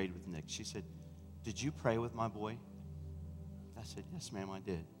wreck and prayed with Nick. She said, did you pray with my boy? I said, yes, ma'am, I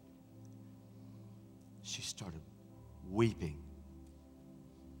did. She started weeping.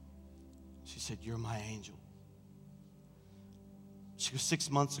 She said, you're my angel. She goes, 6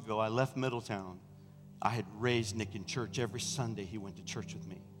 months ago, I left Middletown. I had raised Nick in church. Every Sunday, he went to church with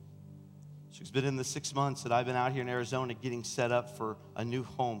me. She's been in the 6 months that I've been out here in Arizona getting set up for a new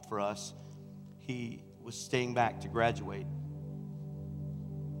home for us. He was staying back to graduate.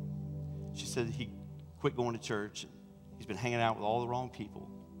 She said he quit going to church. He's been hanging out with all the wrong people.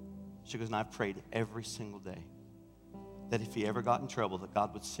 She goes, and I've prayed every single day that if he ever got in trouble, that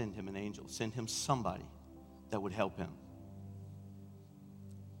God would send him an angel, send him somebody that would help him.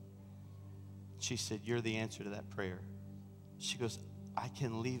 She said, you're the answer to that prayer. She goes, I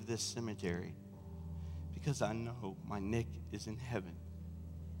can leave this cemetery because I know my Nick is in heaven.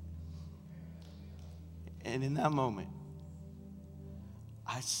 And in that moment,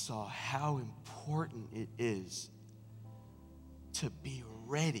 I saw how important it is to be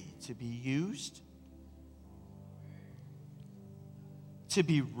ready to be used, to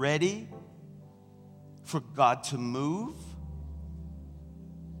be ready for God to move.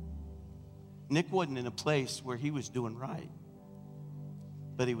 Nick wasn't in a place where he was doing right,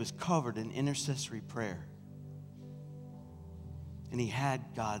 but he was covered in intercessory prayer. And he had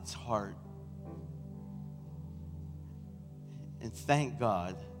God's heart. And thank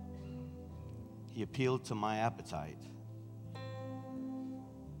God, he appealed to my appetite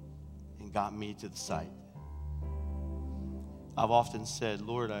and got me to the site. I've often said,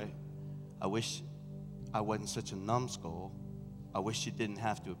 Lord, I wish I wasn't such a numbskull. I wish you didn't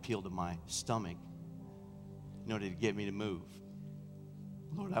have to appeal to my stomach in order to get me to move.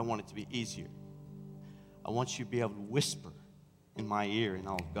 Lord, I want it to be easier. I want you to be able to whisper in my ear and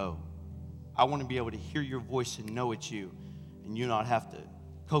I'll go. I want to be able to hear your voice and know it's you, and you not have to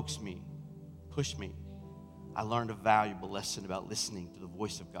coax me, push me. I learned a valuable lesson about listening to the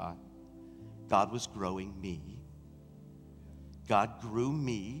voice of God. God was growing me. God grew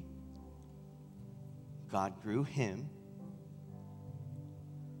me. God grew him.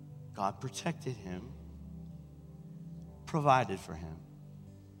 God protected him, provided for him,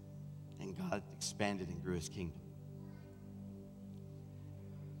 and God expanded and grew his kingdom.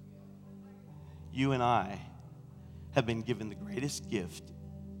 You and I have been given the greatest gift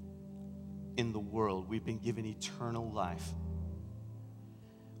in the world. We've been given eternal life.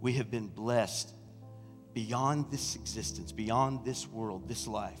 We have been blessed beyond this existence, beyond this world, this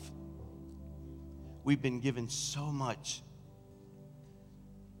life. We've been given so much.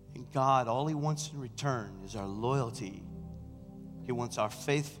 And God, all he wants in return is our loyalty. He wants our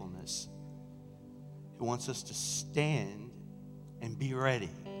faithfulness. He wants us to stand and be ready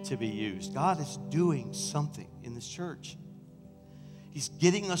to be used. God is doing something in this church. He's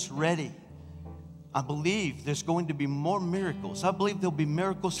getting us ready. I believe there's going to be more miracles. I believe there'll be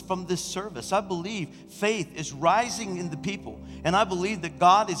miracles from this service. I believe faith is rising in the people. And I believe that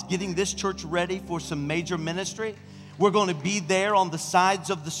God is getting this church ready for some major ministry. We're going to be there on the sides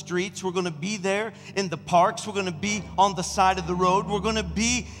of the streets. We're going to be there in the parks. We're going to be on the side of the road. We're going to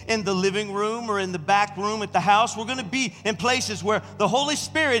be in the living room or in the back room at the house. We're going to be in places where the Holy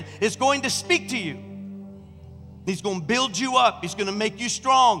Spirit is going to speak to you. He's going to build you up. He's going to make you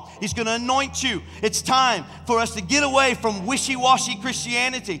strong. He's going to anoint you. It's time for us to get away from wishy-washy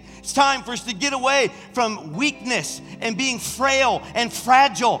Christianity. It's time for us to get away from weakness and being frail and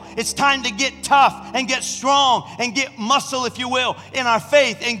fragile. It's time to get tough and get strong and get muscle, if you will, in our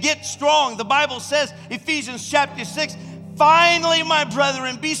faith and get strong. The Bible says, Ephesians chapter 6, finally, my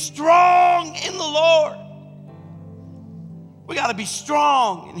brethren, be strong in the Lord. We got to be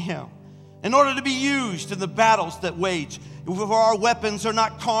strong in him in order to be used in the battles that wage. For our weapons are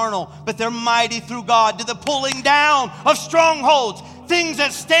not carnal, but they're mighty through God to the pulling down of strongholds, things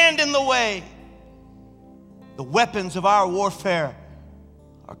that stand in the way. The weapons of our warfare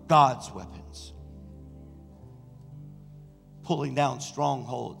are God's weapons. Pulling down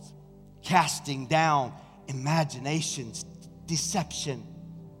strongholds, casting down imaginations, deception,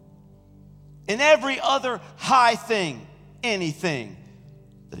 and every other high thing, anything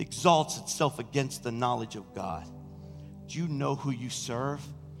that exalts itself against the knowledge of God. Do you know who you serve?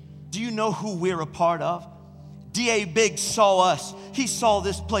 Do you know who we're a part of? D.A. Biggs saw us. He saw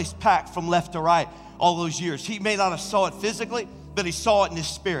this place packed from left to right all those years. He may not have saw it physically, but he saw it in his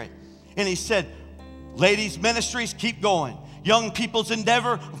spirit. And he said, ladies' ministries, keep going. Young people's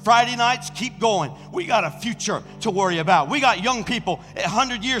endeavor, Friday nights, keep going. We got a future to worry about. We got young people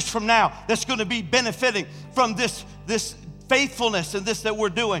 100 years from now that's going to be benefiting from this faithfulness and this that we're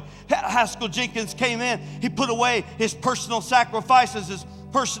doing. Haskell Jenkins came in. He put away his personal sacrifices, his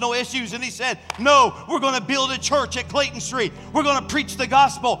personal issues, and he said, no, we're going to build a church at Clayton Street. We're going to preach the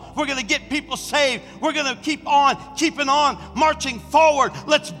gospel. We're going to get people saved. We're going to keep on, keeping on, marching forward.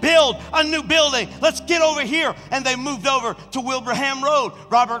 Let's build a new building. Let's get over here. And they moved over to Wilbraham Road.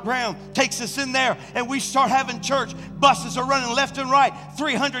 Robert Graham takes us in there, and we start having church. Buses are running left and right.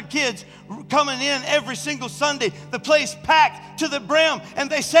 300 kids coming in every single Sunday. The place packed to the brim. And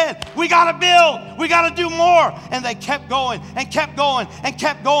they said, we got to build. We got to do more. And they kept going and kept going and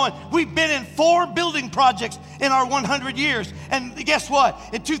kept going. We've been in 4 building projects in our 100 years. And guess what?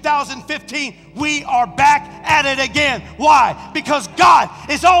 In 2015, we are back at it again. Why? Because God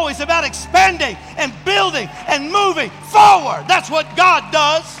is always about expanding and building and moving forward. That's what God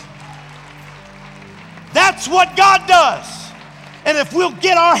does. That's what God does. And if we'll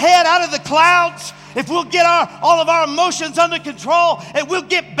get our head out of the clouds, if we'll get all of our emotions under control, and we'll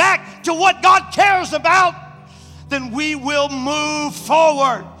get back to what God cares about, then we will move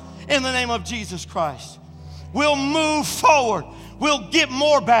forward in the name of Jesus Christ. We'll move forward. We'll get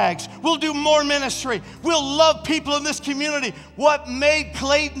more bags. We'll do more ministry. We'll love people in this community. What made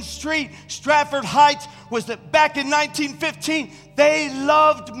Clayton Street, Stratford Heights, was that back in 1915, they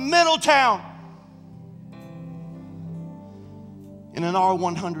loved Middletown. And in our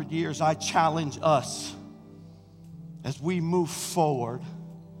 100 years, I challenge us as we move forward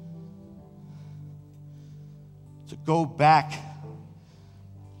to go back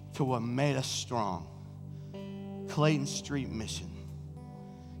to what made us strong. Clayton Street mission.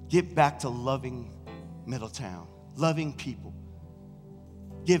 Get back to loving Middletown, loving people,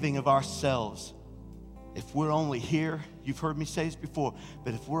 giving of ourselves. If we're only here, you've heard me say this before,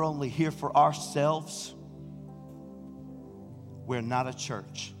 but if we're only here for ourselves, we're not a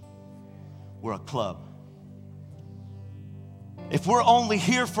church. We're a club. If we're only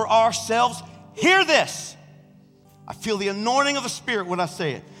here for ourselves, hear this. I feel the anointing of the Spirit when I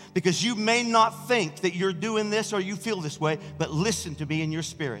say it, because you may not think that you're doing this or you feel this way, but listen to me in your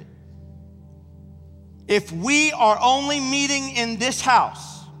spirit. If we are only meeting in this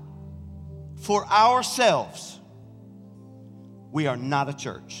house for ourselves, we are not a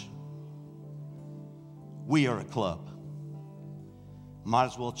church. We are a club. Might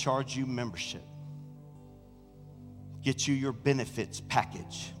as well charge you membership. Get you your benefits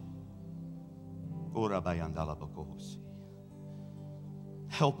package.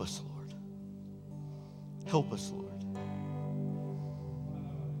 Help us, Lord. Help us, Lord.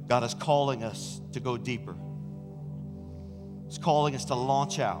 God is calling us to go deeper. He's calling us to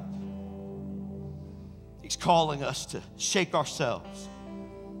launch out. He's calling us to shake ourselves.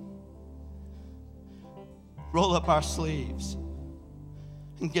 Roll up our sleeves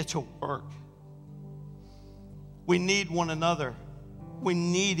and get to work. We need one another. We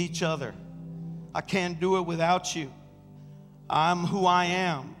need each other. I can't do it without you. I'm who I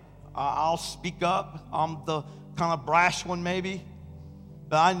am. I'll speak up. I'm the kind of brash one maybe,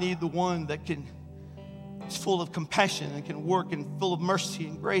 but I need the one that is full of compassion and can work and full of mercy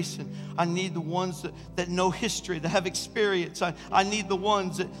and grace. And I need the ones that know history, that have experience. I need the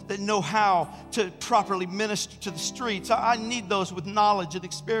ones that know how to properly minister to the streets. I need those with knowledge and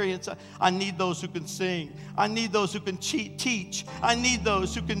experience. I need those who can sing. I need those who can teach. I need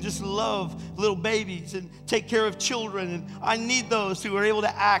those who can just love little babies and take care of children. And I need those who are able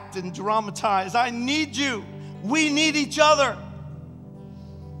to act and dramatize. I need you. We need each other.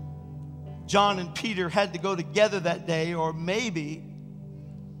 John and Peter had to go together that day, or maybe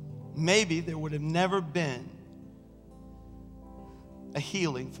there would have never been a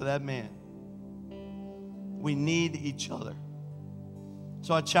healing for that man. We need each other.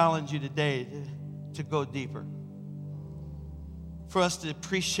 So I challenge you today to go deeper. For us to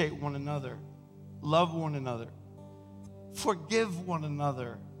appreciate one another, love one another, forgive one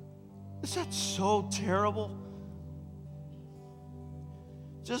another. Is that so terrible?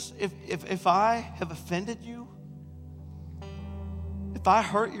 Just if I have offended you, if I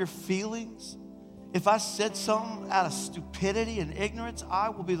hurt your feelings, if I said something out of stupidity and ignorance, I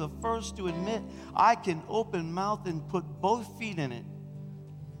will be the first to admit I can open mouth and put both feet in it.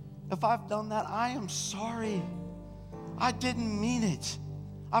 If I've done that, I am sorry. I didn't mean it.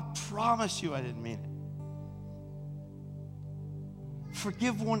 I promise you I didn't mean it.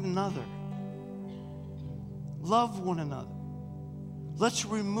 Forgive one another. Love one another. Let's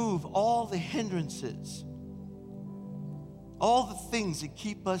remove all the hindrances, all the things that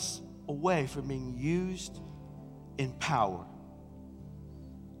keep us away from being used in power.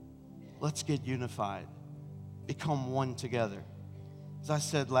 Let's get unified, become one together. As I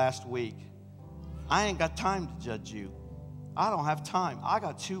said last week, I ain't got time to judge you. I don't have time. I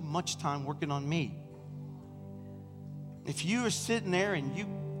got too much time working on me. If you are sitting there and you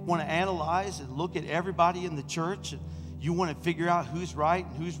want to analyze and look at everybody in the church, and you want to figure out who's right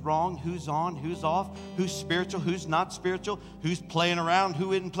and who's wrong, who's on, who's off, who's spiritual, who's not spiritual, who's playing around,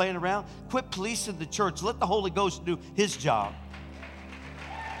 who isn't playing around, quit policing the church. Let the Holy Ghost do his job.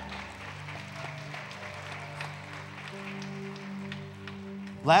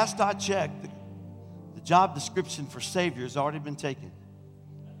 Last I checked, the job description for Savior has already been taken.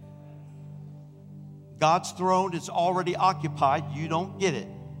 God's throne is already occupied. You don't get it.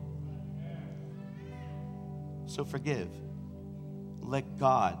 So forgive. Let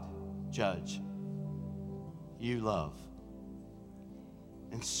God judge. You love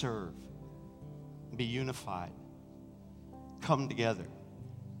and serve. Be unified. Come together.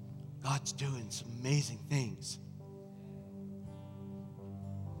 God's doing some amazing things.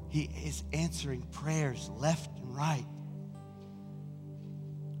 He is answering prayers left and right.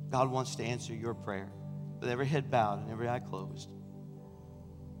 God wants to answer your prayer with every head bowed and every eye closed.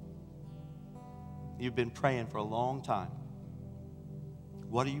 You've been praying for a long time.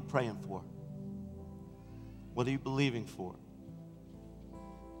 What are you praying for? What are you believing for?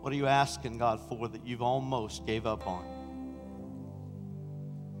 What are you asking God for that you've almost gave up on?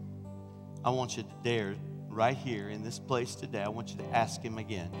 I want you to dare, right here in this place today, I want you to ask him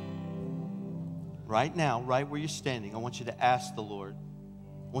again. Right now, right where you're standing, I want you to ask the Lord.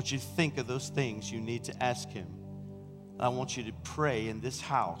 I want you to think of those things you need to ask him. And I want you to pray in this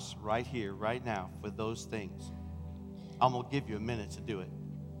house, right here, right now, for those things. I'm going to give you a minute to do it.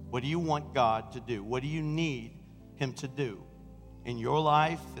 What do you want God to do? What do you need him to do? In your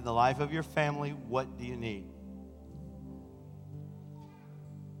life, in the life of your family, what do you need?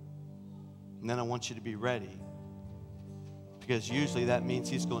 And then I want you to be ready. Because usually that means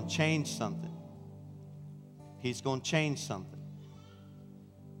he's going to change something. He's going to change something.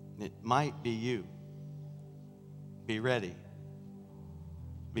 It might be you. Be ready.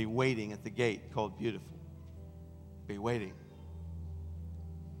 Be waiting at the gate called beautiful. Be waiting.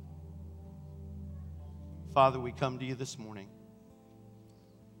 Father, we come to you this morning.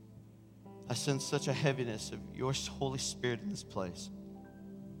 I sense such a heaviness of your Holy Spirit in this place.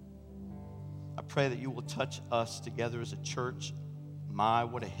 I pray that you will touch us together as a church. My,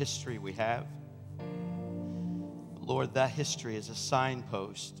 what a history we have. Lord, that history is a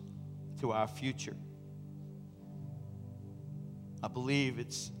signpost to our future. I believe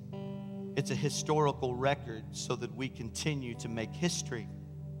it's a historical record so that we continue to make history.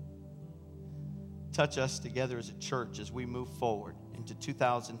 Touch us together as a church as we move forward into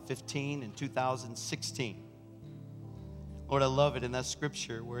 2015 and 2016. Lord, I love it in that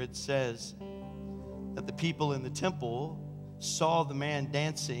scripture where it says that the people in the temple saw the man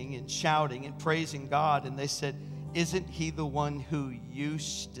dancing and shouting and praising God, and they said, "Isn't he the one who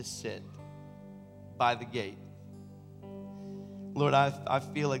used to sit by the gate?" Lord, I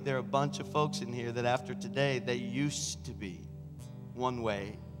feel like there are a bunch of folks in here that after today, they used to be one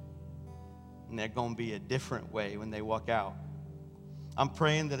way, and they're going to be a different way when they walk out. I'm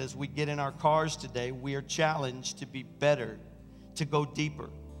praying that as we get in our cars today, we are challenged to be better, to go deeper,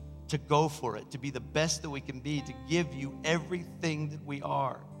 to go for it, to be the best that we can be, to give you everything that we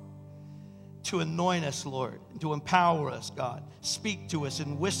are. To anoint us, Lord, and to empower us, God. Speak to us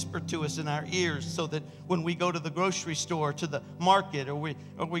and whisper to us in our ears so that when we go to the grocery store, to the market, or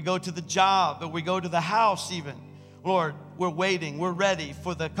we go to the job, or we go to the house even, Lord, we're waiting. We're ready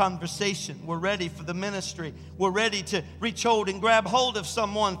for the conversation. We're ready for the ministry. We're ready to reach hold and grab hold of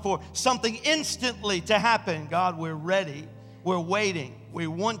someone for something instantly to happen. God, we're ready. We're waiting. We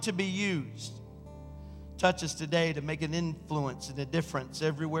want to be used. Touch us today to make an influence and a difference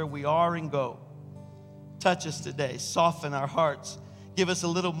everywhere we are and go. Touch us today. Soften our hearts. Give us a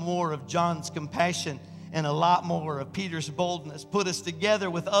little more of John's compassion and a lot more of Peter's boldness. Put us together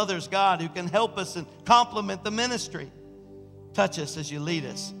with others, God, who can help us and complement the ministry. Touch us as you lead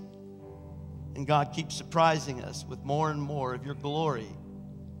us. And God, keep surprising us with more and more of your glory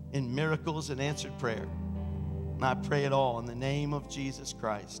in miracles and answered prayer. And I pray it all in the name of Jesus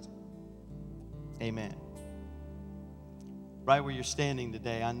Christ. Amen. Right where you're standing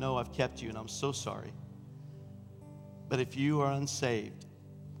today, I know I've kept you, and I'm so sorry. But if you are unsaved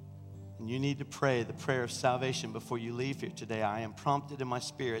and you need to pray the prayer of salvation before you leave here today, I am prompted in my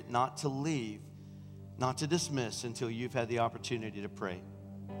spirit not to leave, not to dismiss until you've had the opportunity to pray.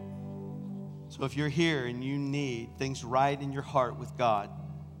 So if you're here and you need things right in your heart with God,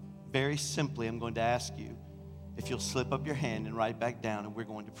 very simply, I'm going to ask you if you'll slip up your hand and write back down, and we're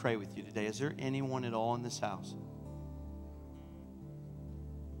going to pray with you today. Is there anyone at all in this house?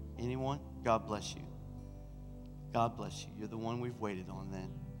 Anyone? God bless you. God bless you. You're the one we've waited on then.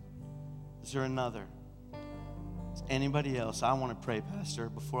 Is there another? Anybody else? I want to pray, Pastor.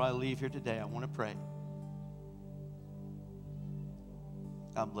 Before I leave here today, I want to pray.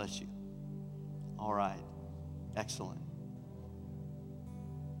 God bless you. All right. Excellent.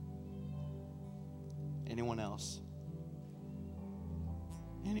 Anyone else?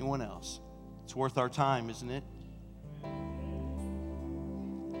 Anyone else? It's worth our time, isn't it?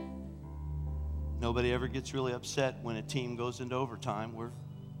 Nobody ever gets really upset when a team goes into overtime. We're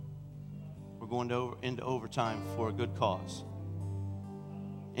going into overtime for a good cause.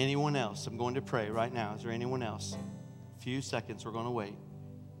 Anyone else? I'm going to pray right now. Is there anyone else? A few seconds. We're going to wait.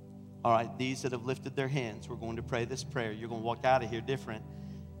 All right. These that have lifted their hands, we're going to pray this prayer. You're going to walk out of here different.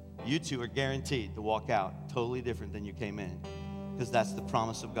 You two are guaranteed to walk out totally different than you came in, because that's the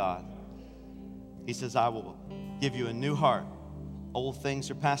promise of God. He says, I will give you a new heart. Old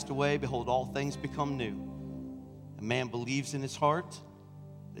things are passed away. Behold, all things become new. A man believes in his heart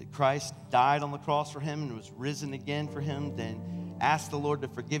that Christ died on the cross for him and was risen again for him, then ask the Lord to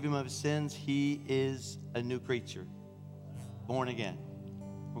forgive him of his sins. He is a new creature, born again.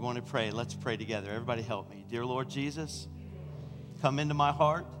 We're going to pray. Let's pray together. Everybody help me. Dear Lord Jesus, come into my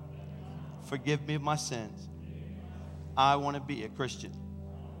heart. Forgive me of my sins. I want to be a Christian.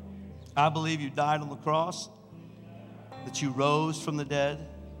 I believe you died on the cross, that you rose from the dead,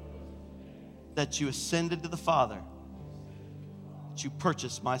 that you ascended to the Father, that you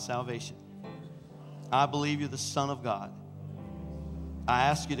purchased my salvation. I believe you're the Son of God. I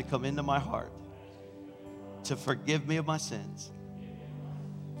ask you to come into my heart, to forgive me of my sins.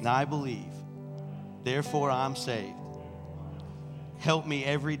 And I believe, therefore I'm saved. Help me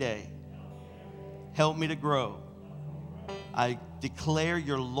every day. Help me to grow. I declare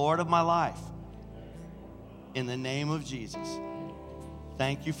you're Lord of my life. In the name of Jesus.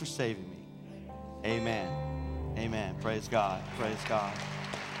 Thank you for saving me. Amen. Amen. Praise God. Praise God.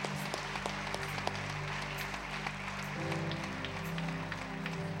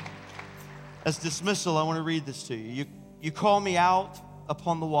 As dismissal, I want to read this to you. You call me out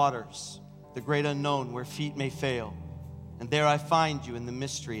upon the waters, the great unknown where feet may fail. And there I find you in the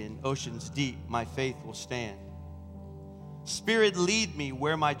mystery, in oceans deep, my faith will stand. Spirit, lead me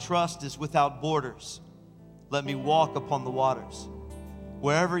where my trust is without borders. Let me walk upon the waters.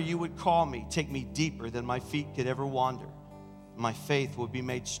 Wherever you would call me, take me deeper than my feet could ever wander. My faith will be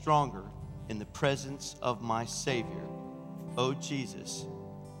made stronger in the presence of my Savior. Oh, Jesus,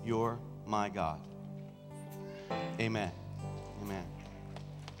 you're my God. Amen. Amen.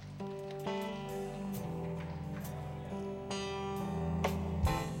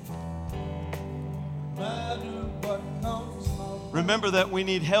 Remember that we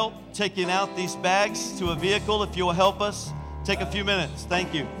need help taking out these bags to a vehicle. If you will help us, take a few minutes.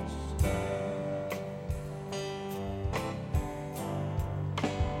 Thank you.